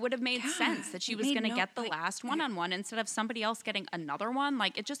her. It would have made sense that she was going to get the last one-on-one instead of somebody else getting another one.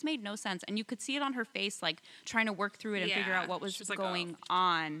 Like, it just made no sense. And you could see it on her face, like, trying to work through it and figure out what was going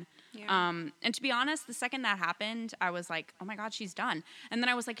on. Yeah. And to be honest, the second that happened, I was like, oh my God, she's done. And then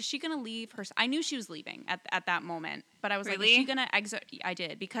I was like, is she going to leave her? I knew she was leaving at that moment, but I was like, is she going to exit? I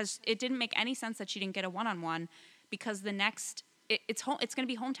did, because it didn't make any sense that she didn't get a one-on-one, because the next, it's going to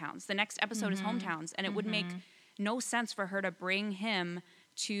be Hometowns. The next episode is Hometowns, and it would make no sense for her to bring him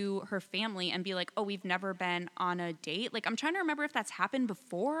to her family and be like, oh, we've never been on a date. Like, I'm trying to remember if that's happened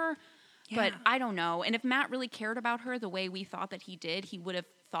before. Yeah. But I don't know. And if Matt really cared about her the way we thought that he did, he would have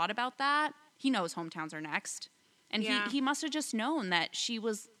thought about that. He knows Hometowns are next. And he must have just known that she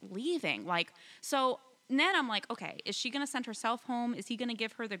was leaving. Like, so then I'm like, okay, is she going to send herself home? Is he going to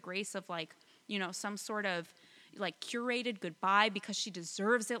give her the grace of, like, you know, some sort of, like, curated goodbye because she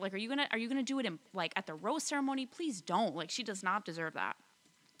deserves it? Like, are you going to do it in, like, at the rose ceremony? Please don't. Like, she does not deserve that.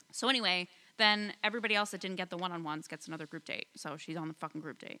 So anyway, then everybody else that didn't get the one-on-ones gets another group date. So she's on the fucking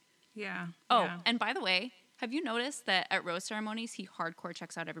group date. Yeah. Oh, and by the way, have you noticed that at rose ceremonies, he hardcore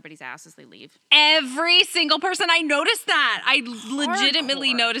checks out everybody's ass as they leave? Every single person. I noticed that. I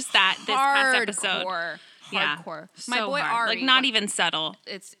legitimately noticed that this past episode. Hardcore. Yeah. My so boy hard. Ari. Like, not even subtle.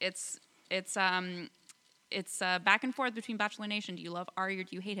 It's back and forth between Bachelor Nation. Do you love Ari or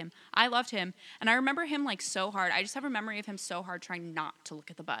do you hate him? I loved him, and I remember him, like, so hard. I just have a memory of him so hard trying not to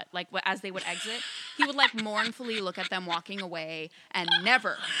look at the butt. Like, as they would exit, he would, like, mournfully look at them walking away, and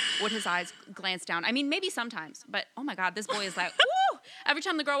never would his eyes glance down. I mean, maybe sometimes, but oh my God, this boy is like, woo! Every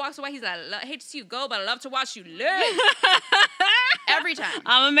time the girl walks away, he's like, I hate to see you go, but I love to watch you live. Every time.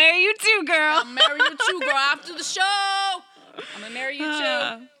 I'm gonna marry you too, girl. I'll marry you too, girl. After the show, I'm gonna marry you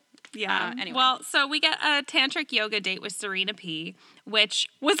too. Yeah. Anyway. Well, so we get a tantric yoga date with Serena P, which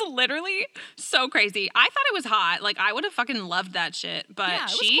was literally so crazy. I thought it was hot. Like, I would have fucking loved that shit, but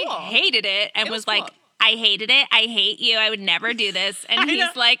she hated it and was like, I hated it. I hate you. I would never do this. And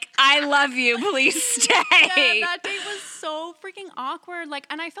he's like, I love you. Please stay. Yeah, that date was so freaking awkward. Like,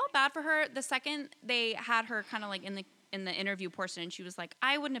 and I felt bad for her the second they had her kind of like in the interview portion, and she was like,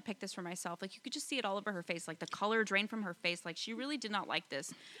 I wouldn't have picked this for myself. Like, you could just see it all over her face. Like, the color drained from her face. Like, she really did not like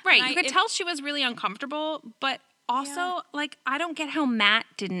this. Right. You could tell she was really uncomfortable, but also, like, I don't get how Matt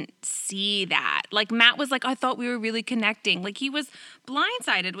didn't see that. Like, Matt was like, I thought we were really connecting. Like, he was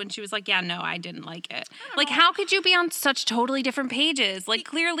blindsided when she was like, yeah, no, I didn't like it. Like, how could you be on such totally different pages? Like,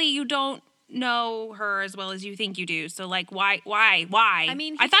 clearly you don't know her as well as you think you do. So, like, why? I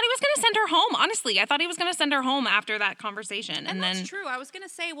mean, I thought he was going to send her home. Honestly, I thought he was going to send her home after that conversation. And that's true. I was going to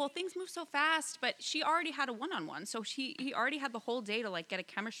say, well, things move so fast, but she already had a one-on-one. So he already had the whole day to, like, get a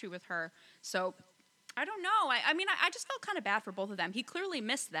chemistry with her. So I don't know. I mean, I just felt kind of bad for both of them. He clearly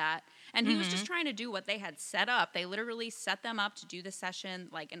missed that, and he was just trying to do what they had set up. They literally set them up to do the session,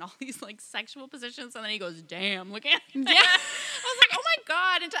 like, in all these, like, sexual positions, and then he goes, damn, look at it. Yeah. I was like, oh my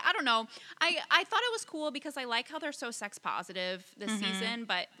God. And I don't know. I thought it was cool because I like how they're so sex positive this season,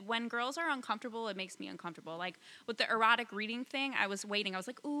 but when girls are uncomfortable, it makes me uncomfortable. Like, with the erotic reading thing, I was waiting. I was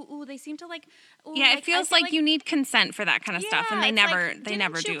like, ooh, they seem to, like, ooh. Yeah, it feels like you need consent for that kind of stuff, and they never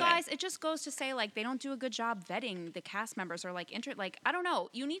do guys, it. It just goes to say, like, they don't do a good job vetting the cast members or, like, I don't know.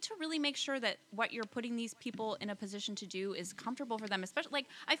 You need to really make sure that what you're putting these people in a position to do is comfortable for them, especially, like,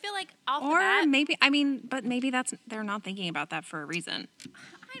 I feel like off the bat. Or maybe, I mean, but maybe they're not thinking about that for a reason.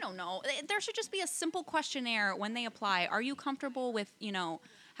 I don't know. There should just be a simple questionnaire when they apply. Are you comfortable with,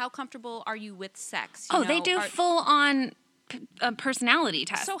 how comfortable are you with sex? They do full on personality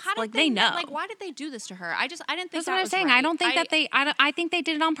tests. So how did they know? Like, why did they do this to her? I didn't think that's that what I'm was saying. right. I don't think I think they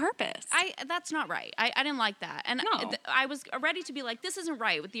did it on purpose. That's not right. I didn't like that. And no. I was ready to be like, this isn't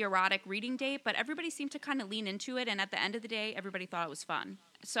right with the erotic reading date, but everybody seemed to kind of lean into it, and at the end of the day, everybody thought it was fun.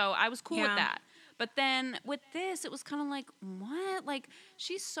 So I was cool with that. But then with this, it was kind of like, what? Like,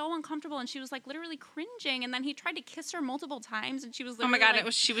 she's so uncomfortable, and she was like literally cringing. And then he tried to kiss her multiple times, and she was Oh my literally God,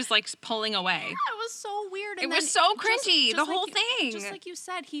 like, she was like pulling away. it was so weird. And It was then so cringy, the whole like, thing. Just like you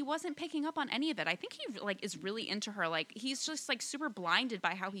said, he wasn't picking up on any of it. I think he like is really into her. Like, he's just like super blinded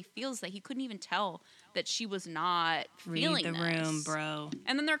by how he feels that he couldn't even tell that she was not feeling Read the this. room, bro.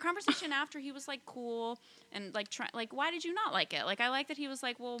 And then their conversation after, he was like cool and like like, why did you not like it? Like, I like that he was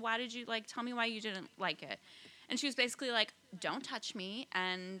like, well, why did you like tell me why you didn't like it? And she was basically like, don't touch me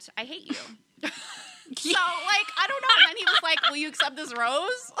and I hate you. So, like, I don't know. And then he was like, will you accept this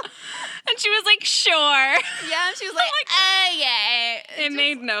rose? And she was like, sure. Yeah, and she was like, yeah. It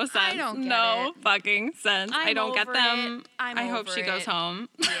made no sense. I don't get no it. fucking sense. I don't get over them. it. I'm I hope over she goes it. home.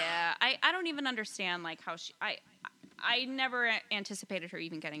 Yeah, I don't even understand, like, how she... I never anticipated her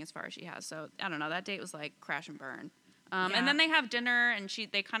even getting as far as she has. So, I don't know. That date was, like, crash and burn. And then they have dinner, and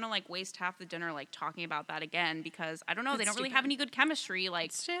they kind of, like, waste half the dinner, like, talking about that again because, I don't know, they don't really have any good chemistry.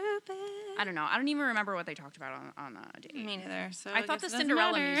 Like, Stupid. I don't know. I don't even remember what they talked about on a date. Me neither. So I thought the guess it doesn't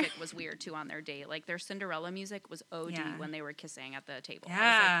Cinderella matter. music was weird, too, on their date. Like, their Cinderella music was OD Yeah. when they were kissing at the table.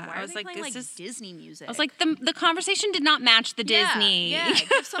 Yeah. I was like, why are they playing, like, Disney music? I was like, the conversation did not match the Disney. Yeah,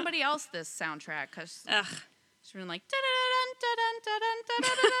 give somebody else this soundtrack because Ugh. she's been like,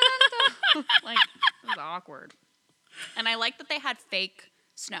 dun-dun-dun-dun-dun-dun-dun-dun-dun-dun. Like, it was awkward. And I liked that they had fake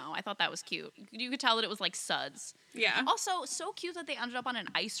snow. I thought that was cute. You could tell that it was like suds. Yeah. Also, so cute that they ended up on an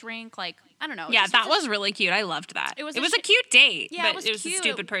ice rink. Like, I don't know. Yeah, that was really cute. I loved that. It was a cute date, Yeah, but it was a cute.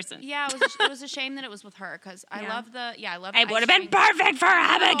 stupid person. Yeah, it was a shame that it was with her because I love the. Yeah, I love. It would have been perfect for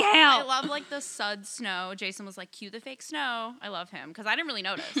Abigail. I love like the sud snow. Jason was like, cue the fake snow. I love him because I didn't really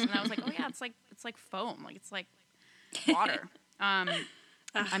notice, and I was like, oh yeah, it's like foam, like it's like water.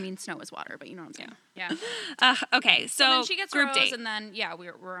 I mean, snow is water, but you know what I'm saying. Yeah. Okay, so then she gets group Rose, date. and then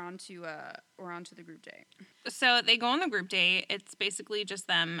we're on to the group date. So they go on the group date. It's basically just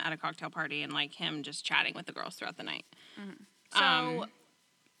them at a cocktail party and like him just chatting with the girls throughout the night. So,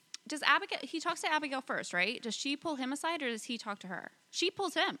 does Abigail? He talks to Abigail first, right? Does she pull him aside, or does he talk to her? She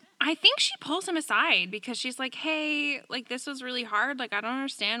pulls him. I think she pulls him aside because she's like, hey, like this was really hard. Like I don't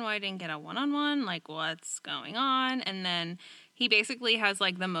understand why I didn't get a one-on-one. Like what's going on? And then he basically has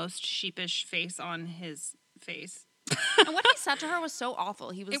like the most sheepish face on his face. And what he said to her was so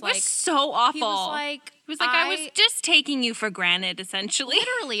awful. He was It like, was so awful. He was like, I was just taking you for granted, essentially.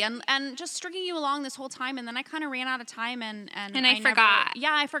 literally, and just stringing you along this whole time, and then I kind of ran out of time, and I forgot.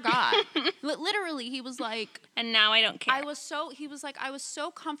 I forgot. Literally, he was like, And now I don't care. He was like, I was so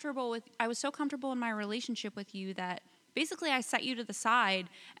comfortable in my relationship with you that basically I set you to the side,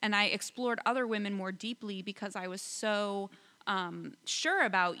 and I explored other women more deeply because I was so sure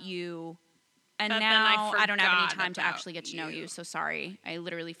about you. And but now then I don't have any time to about actually get to know you. So sorry. I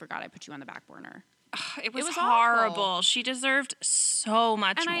literally forgot I put you on the back burner. It was horrible. horrible. She deserved so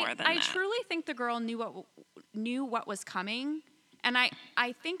much And more than I that. truly think the girl knew what was coming. And I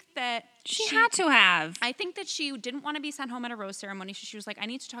think that She had to have. I think that she didn't want to be sent home at a rose ceremony. So she was like, I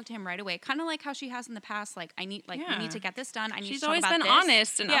need to talk to him right away. Kind of like how she has in the past. Like, we need to get this done. She's to talk always about been this.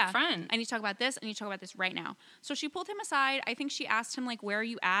 honest and upfront. I need to talk about this. I need to talk about this right now. So she pulled him aside. I think she asked him, like, where are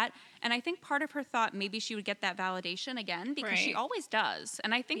you at? And I think part of her thought maybe she would get that validation again because she always does.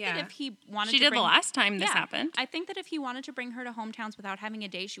 And I think that if he wanted She to did the last time this happened. I think that if he wanted to bring her to hometowns without having a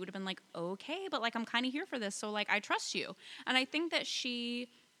date, she would have been like, okay, but like I'm kind of here for this. So like I trust you. And I think that she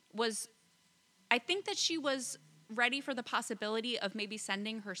was ready for the possibility of maybe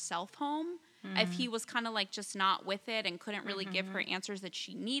sending herself home if he was kind of like just not with it and couldn't really give her answers that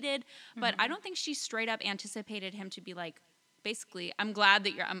she needed. But I don't think she straight up anticipated him to be like, basically, I'm glad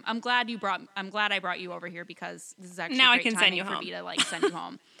I brought you over here because this is actually now great I can send you for home. me to like send you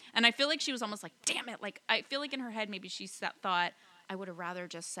home. And I feel like she was almost like, damn it. Like I feel like in her head maybe she thought I would have rather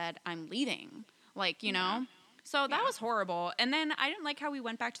just said I'm leaving. Like, you know? So that was horrible. And then I didn't like how we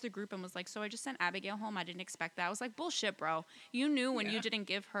went back to the group and was like, so I just sent Abigail home. I didn't expect that. I was like, bullshit, bro. You knew when you didn't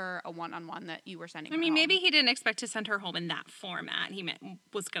give her a one-on-one that you were sending her home. Maybe he didn't expect to send her home in that format. He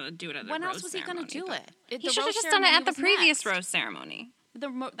was going to do it at a When rose else was he ceremony. going to do it? He should have just done it at the previous rose ceremony.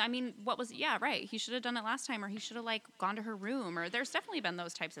 Right. He should have done it last time, or he should have like gone to her room, or there's definitely been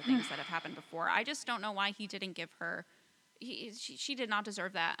those types of things that have happened before. I just don't know why he didn't give her. She did not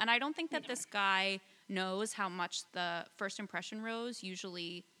deserve that, and I don't think that this guy knows how much the first impression rose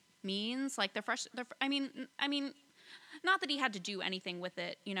usually means. Like I mean, not that he had to do anything with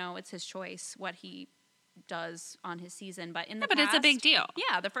it. You know, it's his choice what he does on his season, but in the past, it's a big deal.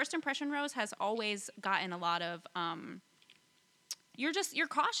 Yeah, the first impression rose has always gotten a lot of. You're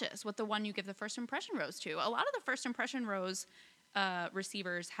cautious with the one you give the first impression rose to. A lot of the first impression rose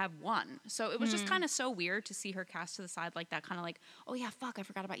receivers have won. So it was just kind of so weird to see her cast to the side like that, kind of like, oh yeah, fuck, I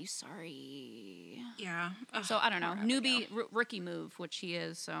forgot about you. Sorry. Yeah. Ugh, So I don't know. poor Newbie Abigail. rookie move, which he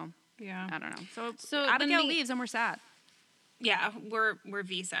is. So Yeah. I don't know. So Abigail then leaves and we're sad. Yeah, we're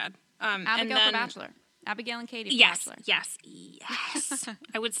V sad. Abigail and for then, Bachelor. Abigail and Katie for Yes, Bachelor. yes.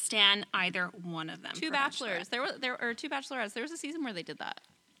 I would stand either one of them. Two for Bachelors. Bachelorette. There were two Bachelorettes. There was a season where they did that.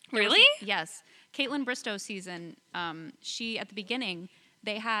 Really? Yes. Caitlin Bristow's season, she, at the beginning,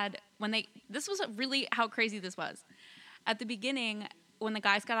 they had, this was really how crazy this was. At the beginning, when the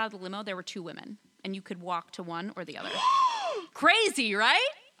guys got out of the limo, there were two women, and you could walk to one or the other. Crazy, right?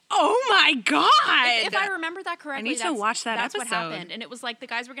 Oh my God! If I remember that correctly, I need to watch that that's episode. what happened. And it was like the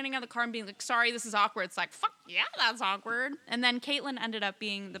guys were getting out of the car and being like, sorry, this is awkward. It's like, fuck, yeah, that's awkward. And then Caitlin ended up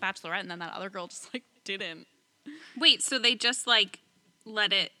being the Bachelorette, and then that other girl just, like, didn't. Wait, so they just, like,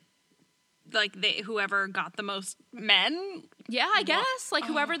 let it, like, whoever got the most men? Yeah, I guess. Like,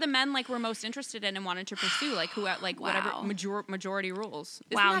 whoever the men, like, were most interested in and wanted to pursue. Like, whatever majority rules.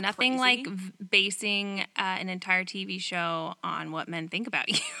 Isn't Wow, that nothing crazy? like basing an entire TV show on what men think about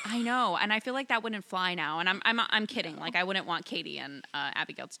you. I know, and I feel like that wouldn't fly now. And I'm kidding. Like, I wouldn't want Katie and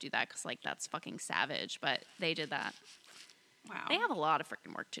Abigail to do that because, like, that's fucking savage. But they did that. Wow. They have a lot of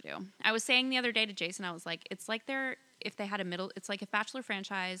freaking work to do. I was saying the other day to Jason, I was like, it's like if Bachelor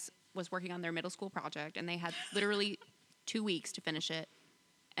franchise was working on their middle school project and they had literally 2 weeks to finish it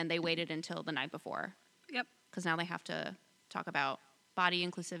and they waited until the night before. Yep. Because now they have to talk about body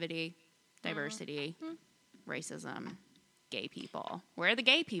inclusivity, diversity, racism, gay people. Where are the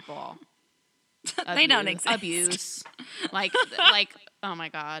gay people? They don't exist. Abuse. like, oh my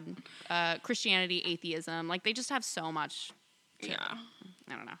God. Christianity, atheism. Like, they just have so much. Yeah.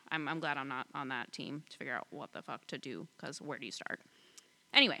 I don't know. I'm glad I'm not on that team to figure out what the fuck to do, because where do you start?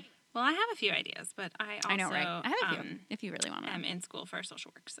 Anyway. Well, I have a few ideas, but I also know, right? I have a few, if you really want to. I'm in school for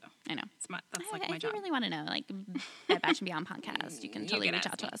social work, so I know. That's like my if job. you really want to know, like, at Batch and Beyond podcast, you can totally can reach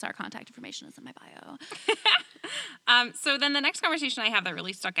ask out to us. Our contact information is in my bio. So then the next conversation I have that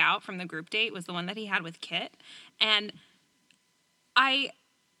really stuck out from the group date was the one that he had with Kit. And I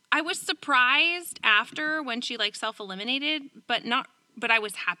was surprised after when she, like, self-eliminated, but I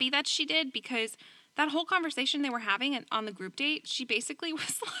was happy that she did, because that whole conversation they were having on the group date, she basically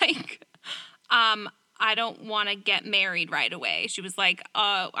was like, I don't want to get married right away. She was like,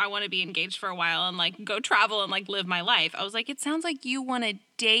 I want to be engaged for a while and, like, go travel and, like, live my life. I was like, it sounds like you want to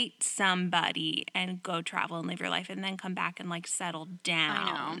date somebody and go travel and live your life and then come back and, like, settle down.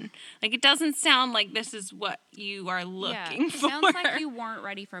 I know. Like, it doesn't sound like this is what you are looking for. Sounds like you weren't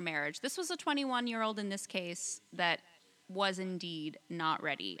ready for marriage. This was a 21-year-old in this case that was indeed not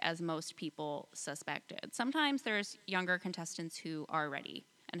ready, as most people suspected. Sometimes there's younger contestants who are ready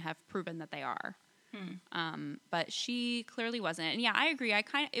and have proven that they are. But she clearly wasn't. And yeah, I agree.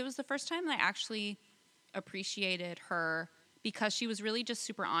 It was the first time that I actually appreciated her, because she was really just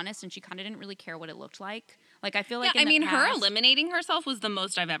super honest and she kind of didn't really care what it looked like. Like, I feel like in the her past, eliminating herself was the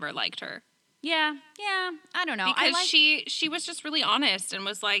most I've ever liked her. Yeah, I don't know. Because she was just really honest and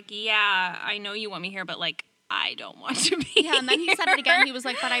was like, yeah, I know you want me here, but, like, I don't want to be Yeah, and then he here. said it again. He was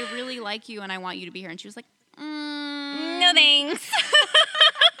like, but I really like you and I want you to be here. And she was like, no thanks.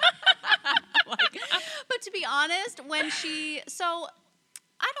 But to be honest, I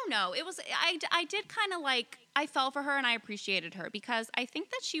don't know. It was, I did kind of like, I fell for her and I appreciated her, because I think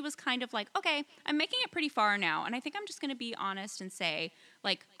that she was kind of like, okay, I'm making it pretty far now. And I think I'm just going to be honest and say,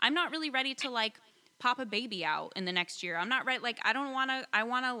 like, I'm not really ready to, like, pop a baby out in the next year. I'm not right. Like, I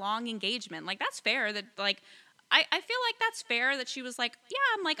want a long engagement. Like, that's fair that, like, I feel like that's fair that she was like,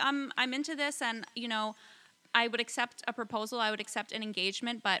 yeah, I'm into this. And, you know, I would accept a proposal. I would accept an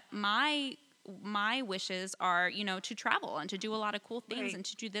engagement. But my wishes are, you know, to travel and to do a lot of cool things, right, and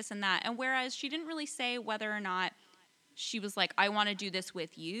to do this and that. And whereas she didn't really say whether or not she was like, I want to do this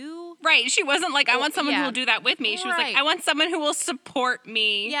with you. Right. She wasn't like, I want someone who will do that with me. She was like, I want someone who will support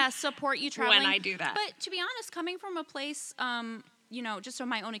me. Yeah, support you traveling. When I do that. But to be honest, coming from a place, you know, just from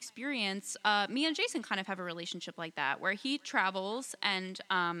my own experience, me and Jason kind of have a relationship like that, where he travels and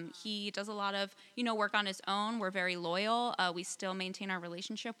he does a lot of, you know, work on his own. We're very loyal. We still maintain our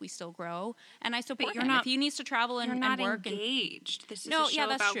relationship. We still grow. And I support him. If he needs to travel and, you're not work. Engaged. This is No, a show yeah,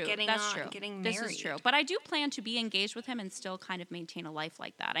 that's about true. getting married. This is true. But I do plan to be engaged with him and still kind of maintain a life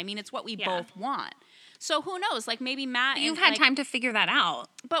like that. I mean, it's what we both want. So who knows? Like, maybe Matt. You've had time to figure that out.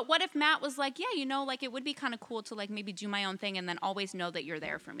 But what if Matt was like, yeah, you know, like, it would be kind of cool to, like, maybe do my own thing and then always know that you're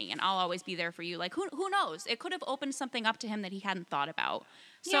there for me and I'll always be there for you. Like, who knows? It could have opened something up to him that he hadn't thought about.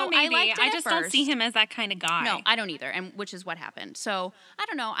 So yeah, maybe. I liked it I just don't see him as that kind of guy. No, I don't either, and which is what happened. So I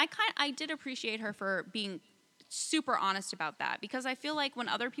don't know. I did appreciate her for being super honest about that, because I feel like when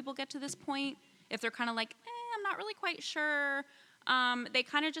other people get to this point, if they're kind of like, I'm not really quite sure, they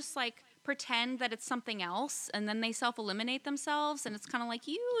kind of just like pretend that it's something else, and then they self-eliminate themselves, and it's kind of like,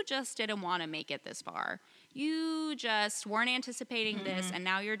 you just didn't want to make it this far. You just weren't anticipating this, and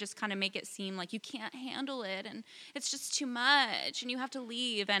now you're just kind of make it seem like you can't handle it, and it's just too much, and you have to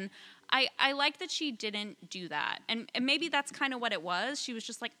leave. And I like that she didn't do that. And maybe that's kind of what it was. She was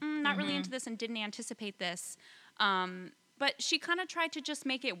just like, not really into this and didn't anticipate this. But she kind of tried to just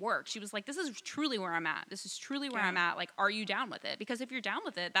make it work. She was like, this is truly where I'm at. This is truly where I'm at. Like, are you down with it? Because if you're down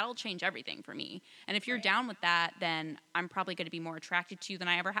with it, that'll change everything for me. And if you're down with that, then I'm probably going to be more attracted to you than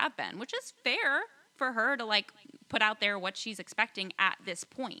I ever have been, which is fair for her to, like, put out there what she's expecting at this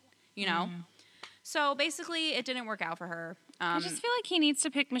point, you know? So basically, it didn't work out for her. I just feel like he needs to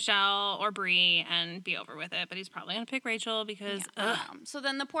pick Michelle or Brie and be over with it, but he's probably going to pick Rachel because, So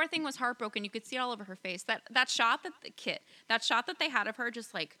then the poor thing was heartbroken. You could see it all over her face. That shot that they had of her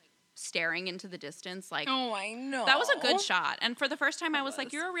just, like, staring into the distance, like, oh, I know. That was a good shot. And for the first time, I was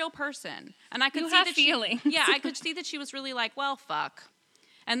like, you're a real person. And I could see have that feelings. I could see that she was really like, well, fuck.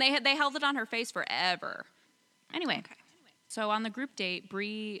 And they held it on her face forever. Anyway. Okay. So on the group date,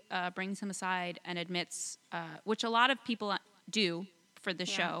 Brie brings him aside and admits, which a lot of people do for the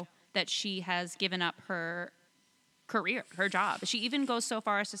show, that she has given up her career, her job. She even goes so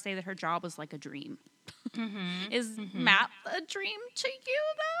far as to say that her job was like a dream. Is Matt a dream to you,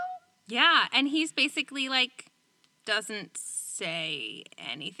 though? Yeah, and he's basically like, doesn't say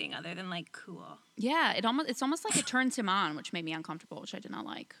anything other than like, cool. Yeah, it's almost like it turns him on, which made me uncomfortable, which I did not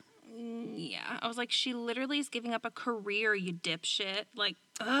like. Yeah, I was like, she literally is giving up a career, you dipshit. Like,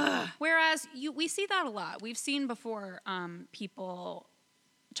 ugh. Whereas we see that a lot. We've seen before people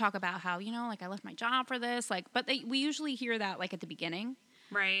talk about how, you know, like, I left my job for this, like, but we usually hear that like at the beginning.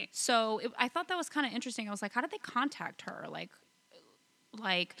 Right. So I thought that was kind of interesting. I was like, how did they contact her?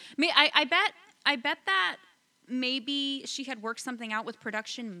 I bet that maybe she had worked something out with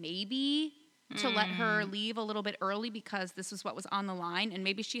production, maybe, to let her leave a little bit early because this was what was on the line. And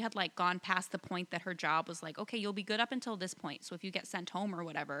maybe she had, like, gone past the point that her job was like, okay, you'll be good up until this point. So if you get sent home or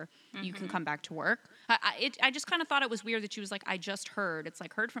whatever, you can come back to work. I just kind of thought it was weird that she was like, I just heard. It's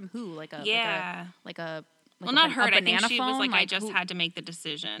like, heard from who? Well, not heard. I think she was like, I just had to make the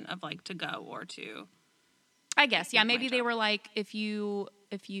decision of, like, to go or to. I guess, yeah. Maybe they were like, if you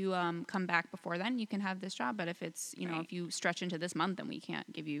come back before then, you can have this job. But if it's, you know, if you stretch into this month, then we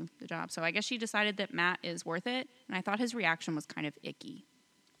can't give you the job. So I guess she decided that Matt is worth it. And I thought his reaction was kind of icky.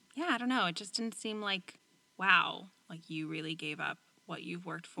 Yeah, I don't know. It just didn't seem like, wow, like you really gave up what you've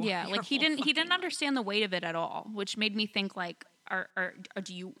worked for. Yeah, like he didn't understand the weight of it at all, which made me think like,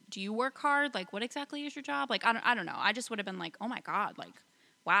 do you work hard? Like, what exactly is your job? Like, I don't know. I just would have been like, oh my God, like,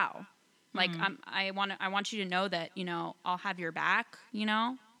 wow. Like, I want you to know that, you know, I'll have your back, you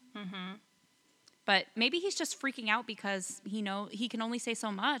know? But maybe he's just freaking out because he can only say so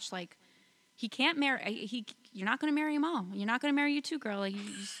much. Like, he can't marry, you're not going to marry him all. You're not going to marry you too, girl. Like,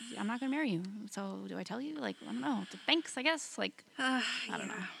 I'm not going to marry you. So do I tell you? Like, I don't know. Thanks, I guess. Like, I don't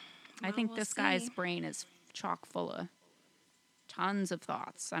know. I think this guy's brain is chock full of tons of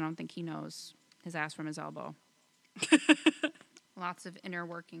thoughts. I don't think he knows his ass from his elbow. Lots of inner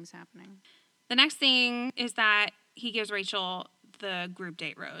workings happening. The next thing is that he gives Rachel the group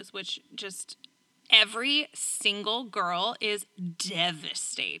date rose, which just every single girl is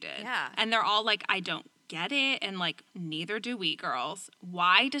devastated. Yeah. And they're all like, I don't get it. And like, neither do we, girls.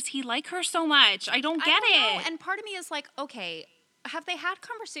 Why does he like her so much? I don't get it. And part of me is like, okay, have they had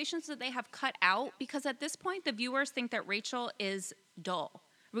conversations that they have cut out? Because at this point, the viewers think that Rachel is dull.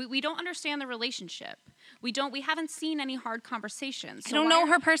 We don't understand the relationship. We haven't seen any hard conversations. So I don't know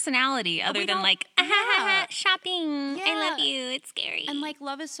her personality other than like, shopping. Yeah. I love you. It's scary. And like,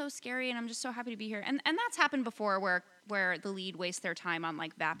 love is so scary, and I'm just so happy to be here. And that's happened before where the lead wastes their time on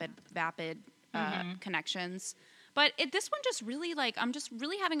like vapid connections. But this one just really like, I'm just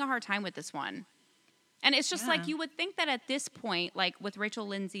really having a hard time with this one. And it's just like, you would think that at this point, like with Rachel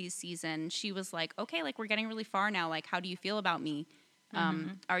Lindsay's season, she was like, okay, like we're getting really far now. Like, how do you feel about me?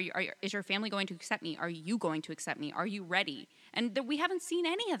 Is your family going to accept me? Are you going to accept me? Are you ready? And we haven't seen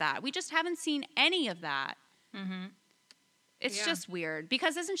any of that. We just haven't seen any of that. It's just weird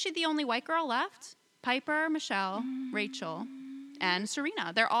because isn't she the only white girl left? Piper, Michelle, Rachel, and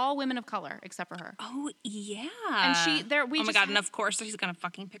Serena. They're all women of color except for her. Oh, yeah. And oh my God, and of course he's going to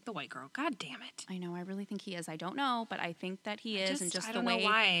fucking pick the white girl. God damn it. I know, I really think he is. I don't know, but I think that he is. And just I don't know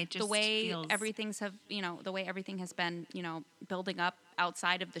why. The way everything has been, you know, building up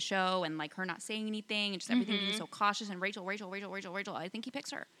outside of the show and like her not saying anything and just everything being so cautious and Rachel. I think he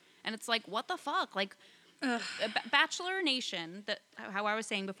picks her. And it's like, what the fuck? Like, Bachelor Nation, how I was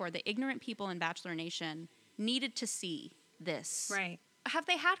saying before, the ignorant people in Bachelor Nation needed to see this. Right. Have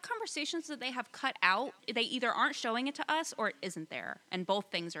they had conversations that they have cut out? They either aren't showing it to us or it isn't there. And both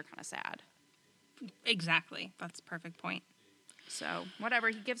things are kind of sad. Exactly. That's a perfect point. So, whatever.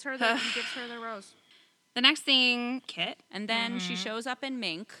 He gives her the rose. The next thing, Kit. And then she shows up in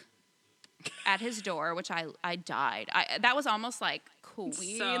mink at his door, which I died. That was almost like queen.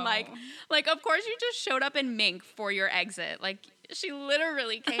 So... Like, of course you just showed up in mink for your exit. Like, she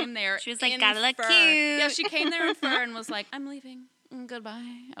literally came there. She was like, in gotta look fur. cute. Yeah, she came there in fur and was like, I'm leaving.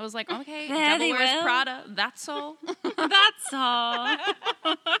 Goodbye. I was like, okay, There Devil they Wears will. Prada. That's all. That's all.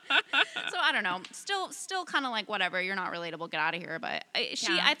 So I don't know. Still kind of like whatever. You're not relatable. Get out of here. But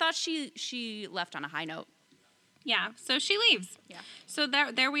I thought she left on a high note. Yeah. So she leaves. Yeah. So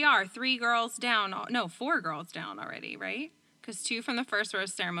there we are. 4 girls down already, right? Because 2 from the first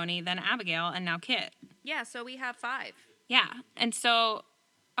rose ceremony, then Abigail, and now Kit. Yeah. So we have 5. Yeah. And so,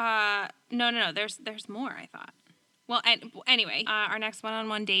 no. There's more, I thought. Well, anyway, our next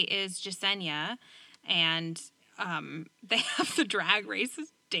one-on-one date is Jasenia, and they have the drag race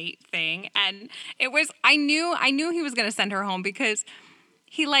date thing, and it was I knew he was gonna send her home because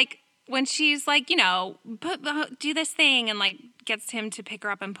he when she's do this thing and gets him to pick her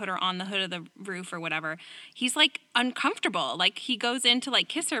up and put her on the hood of the roof or whatever, he's uncomfortable. He goes in to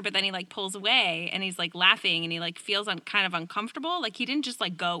kiss her, but then he pulls away and he's laughing and he feels kind of uncomfortable. He didn't just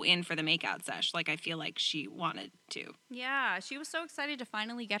go in for the makeout sesh I feel like she wanted to. Yeah, she was so excited to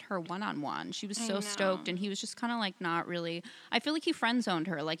finally get her one-on-one. She was so stoked, and he was just kind of not really. I feel like he friend-zoned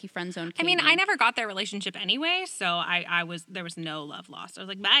her, he friend-zoned Katie. I mean, I never got their relationship anyway, so there was no love lost. I was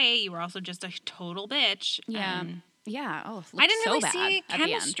like, bye, you were also just a total bitch. Yeah. Yeah. Oh, I didn't so really bad see at the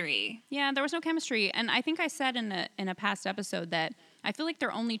end. chemistry. Yeah, there was no chemistry, and I think I said in a past episode that I feel like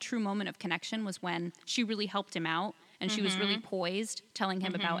their only true moment of connection was when she really helped him out, and she was really poised, telling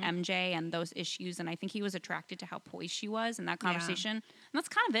him about MJ and those issues, and I think he was attracted to how poised she was in that conversation, and that's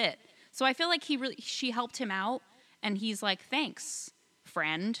kind of it. So I feel like she helped him out, and he's like, thanks,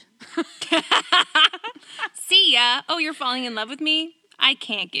 friend. See ya. Oh, you're falling in love with me? I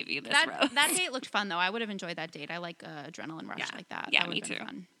can't give you this rose. That date looked fun, though. I would have enjoyed that date. I like adrenaline rush like that. Yeah, that me too.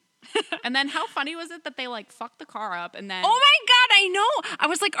 Fun. And then how funny was it that they fucked the car up and then... Oh my God, I know. I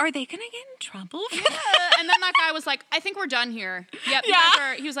was like, are they going to get in trouble for that? And then that guy was like, I think we're done here. Yep.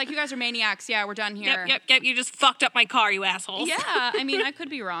 Yeah. He was like, you guys are maniacs. Yeah, we're done here. Yep. You just fucked up my car, you assholes. Yeah. I mean, I could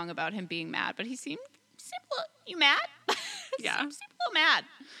be wrong about him being mad, but he seemed simple. You mad? Yeah. Seemed a little mad.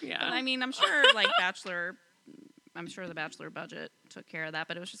 Yeah. But, I mean, I'm sure the Bachelor budget took care of that,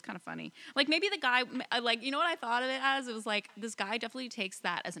 but it was just kind of funny. Maybe the guy, you know what I thought of it as? It was this guy definitely takes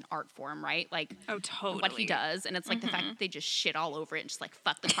that as an art form, right? Oh, totally. What he does, and it's the fact that they just shit all over it and just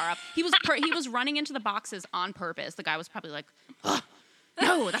fuck the car up. He was running into the boxes on purpose. The guy was probably like, oh,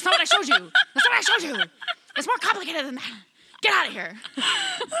 no, that's not what I showed you. That's not what I showed you. It's more complicated than that. Get out of here.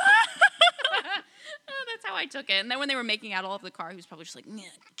 That's how I took it. And then when they were making out all over the car, he was probably just like, yeah,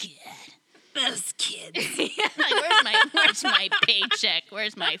 good. Those kids. Where's my paycheck?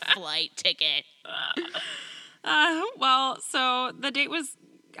 Where's my flight ticket? Well, so the date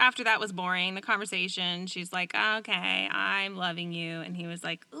after that was boring. The conversation, she's like, okay, I'm loving you. And he was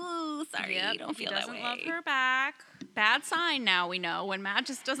like, ooh, sorry, you don't feel that way. He doesn't love her back. Bad sign now, we know. When Matt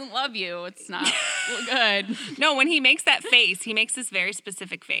just doesn't love you, it's not good. No, when he makes that face, he makes this very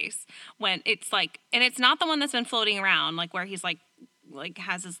specific face. When it's and it's not the one that's been floating around, where he's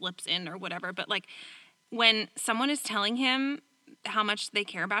has his lips in or whatever, but when someone is telling him how much they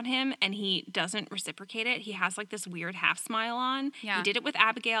care about him and he doesn't reciprocate it, he has this weird half smile on. Yeah. He did it with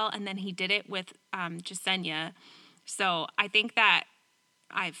Abigail and then he did it with Jasenia. So I think that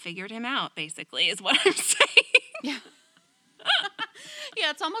I figured him out, basically, is what I'm saying. Yeah.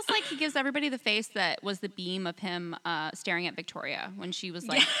 Yeah, it's almost like he gives everybody the face that was the beam of him staring at Victoria when she was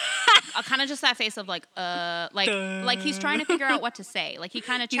kind of just that face of he's trying to figure out what to say. He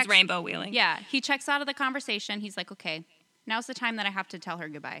kind of checks. He's rainbow wheeling. Yeah, he checks out of the conversation. He's like, okay, now's the time that I have to tell her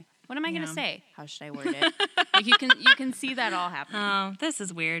goodbye. What am I going to say? How should I word it? You can see that all happening. Oh, this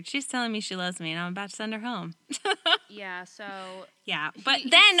is weird. She's telling me she loves me, and I'm about to send her home. Yeah. So. Yeah, but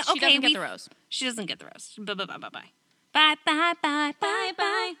then she doesn't get the rose. She doesn't get the rose. Bye. Bye, bye, bye,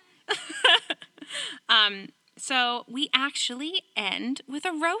 bye, bye. So we actually end with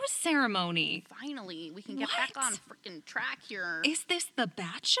a rose ceremony. Finally, we can get back on freaking track here. Is this The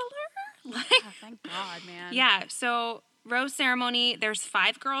Bachelor? Oh, thank God, man. Yeah, so rose ceremony, there's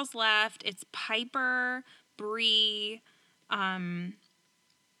 5 girls left. It's Piper, Bree,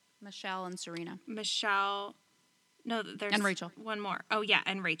 Michelle and Serena. Michelle. No, there's and Rachel. One more. Oh, yeah,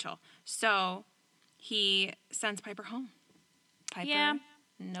 and Rachel. So he sends Piper home. Piper, Yeah.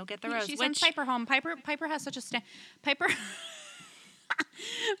 no get the rose. She sends Piper home. Piper has such a Piper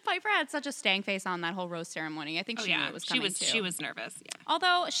had such a stank face on that whole rose ceremony. I think she knew it was coming too. She was nervous. Yeah.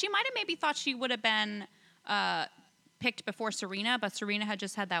 Although she might have maybe thought she would have been picked before Serena, but Serena had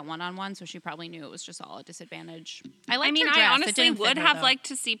just had that one-on-one, so she probably knew it was just all a disadvantage. I mean, I honestly would have liked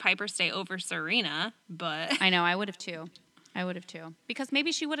to see Piper stay over Serena, but I know I would have too. Because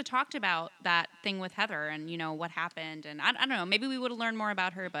maybe she would have talked about that thing with Heather and, you know, what happened. And I don't know. Maybe we would have learned more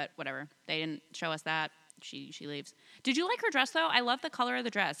about her, but whatever. They didn't show us that. She leaves. Did you like her dress, though? I love the color of the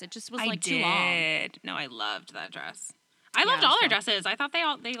dress. It just was, too long. No, I loved that dress. I loved all their dresses. I thought they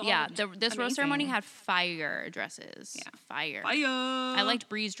all yeah, this rose ceremony had fire dresses. Yeah. Fire. I liked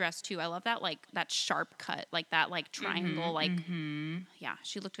Bree's dress, too. I love that, that sharp cut, that, triangle, Yeah,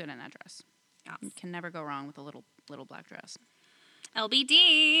 she looked good in that dress. Yes. You can never go wrong with a little black dress.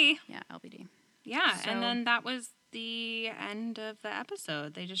 LBD. Yeah, LBD. Yeah, and then that was the end of the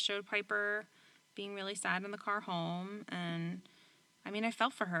episode. They just showed Piper being really sad in the car home, and I mean, I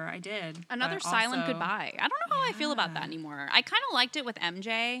felt for her. I did. Another silent goodbye. I don't know how I feel about that anymore. I kind of liked it with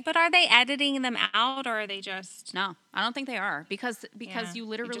MJ. But are they editing them out, or are they just... No, I don't think they are. Because you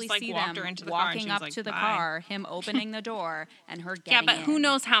literally see them walking up to the car, him opening the door, and her getting in. Yeah, but who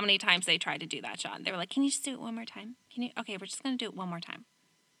knows how many times they tried to do that shot. They were like, can you just do it one more time? Okay, we're just going to do it one more time.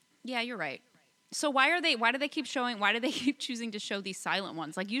 Yeah, you're right. So why do they keep choosing to show these silent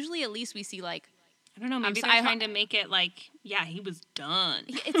ones? Usually at least we see, I don't know. Maybe they're trying to make it he was done.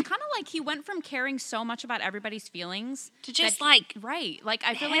 It's kind of like he went from caring so much about everybody's feelings to just right.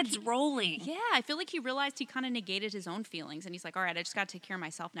 I feel head's rolling. Yeah, I feel like he realized he kind of negated his own feelings, and he's like, all right, I just got to take care of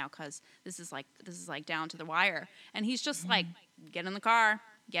myself now because this is down to the wire. And he's just get in the car.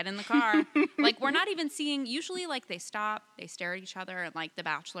 Get in the car. We're not even seeing, usually, they stop, they stare at each other, and, the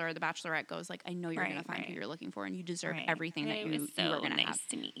Bachelor or the Bachelorette goes, I know you're going to find who you're looking for, and you deserve everything that you were going to have.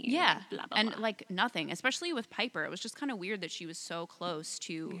 To meet you. Yeah. Blah, blah, and, blah. Nothing, especially with Piper. It was just kind of weird that she was so close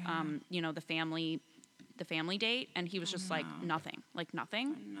to, the family date, and he was just, nothing.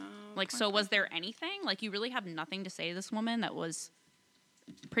 Nothing. No. So was there anything? You really have nothing to say to this woman that was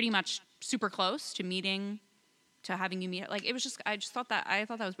pretty much super close to meeting... to having you meet her. It was just, I thought that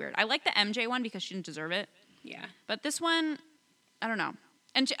was weird. I like the MJ one because she didn't deserve it. Yeah. But this one, I don't know.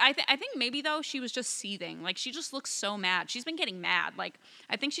 And I think maybe, though, she was just seething. She just looks so mad. She's been getting mad.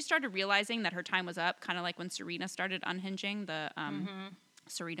 I think she started realizing that her time was up, kind of like when Serena started unhinging,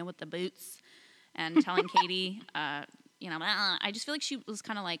 Serena with the boots, and telling Katie, I just feel like she was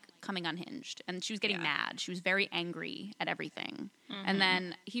kind of coming unhinged. And she was getting mad. She was very angry at everything. Mm-hmm. And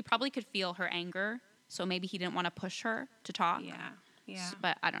then he probably could feel her anger. So maybe he didn't want to push her to talk. Yeah.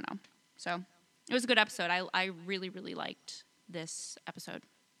 But I don't know. So it was a good episode. I really, really liked this episode.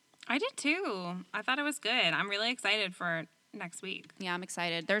 I did too. I thought it was good. I'm really excited for next week. Yeah, I'm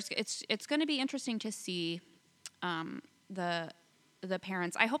excited. It's going to be interesting to see the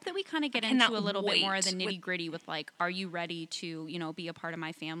parents. I hope that we kind of get into a little bit more of the nitty gritty with are you ready to, be a part of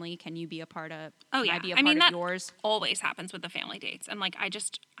my family? Can you be a part of, oh yeah. I be a part of yours? Always happens with the family dates. And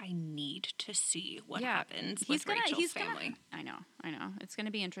I need to see what happens with Rachel's family. I know. It's going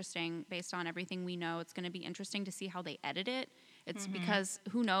to be interesting based on everything we know. It's going to be interesting to see how they edit it. It's because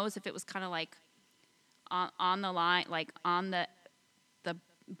who knows if it was kind of on the line, on the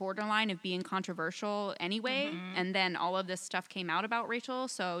borderline of being controversial anyway, and then all of this stuff came out about Rachel.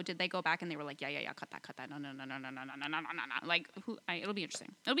 So did they go back and they were like, yeah, cut that, no, it'll be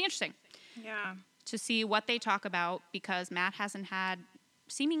interesting. Yeah, to see what they talk about because Matt hasn't had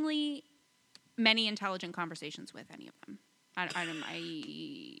seemingly many intelligent conversations with any of them. Has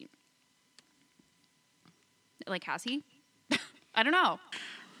he? I don't know.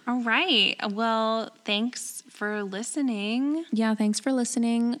 All right. Well, thanks for listening. Yeah, thanks for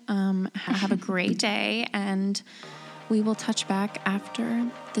listening. Have a great day, and we will touch back after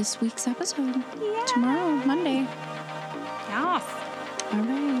this week's episode tomorrow, Monday. Yes. All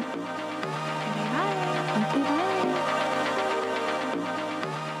right.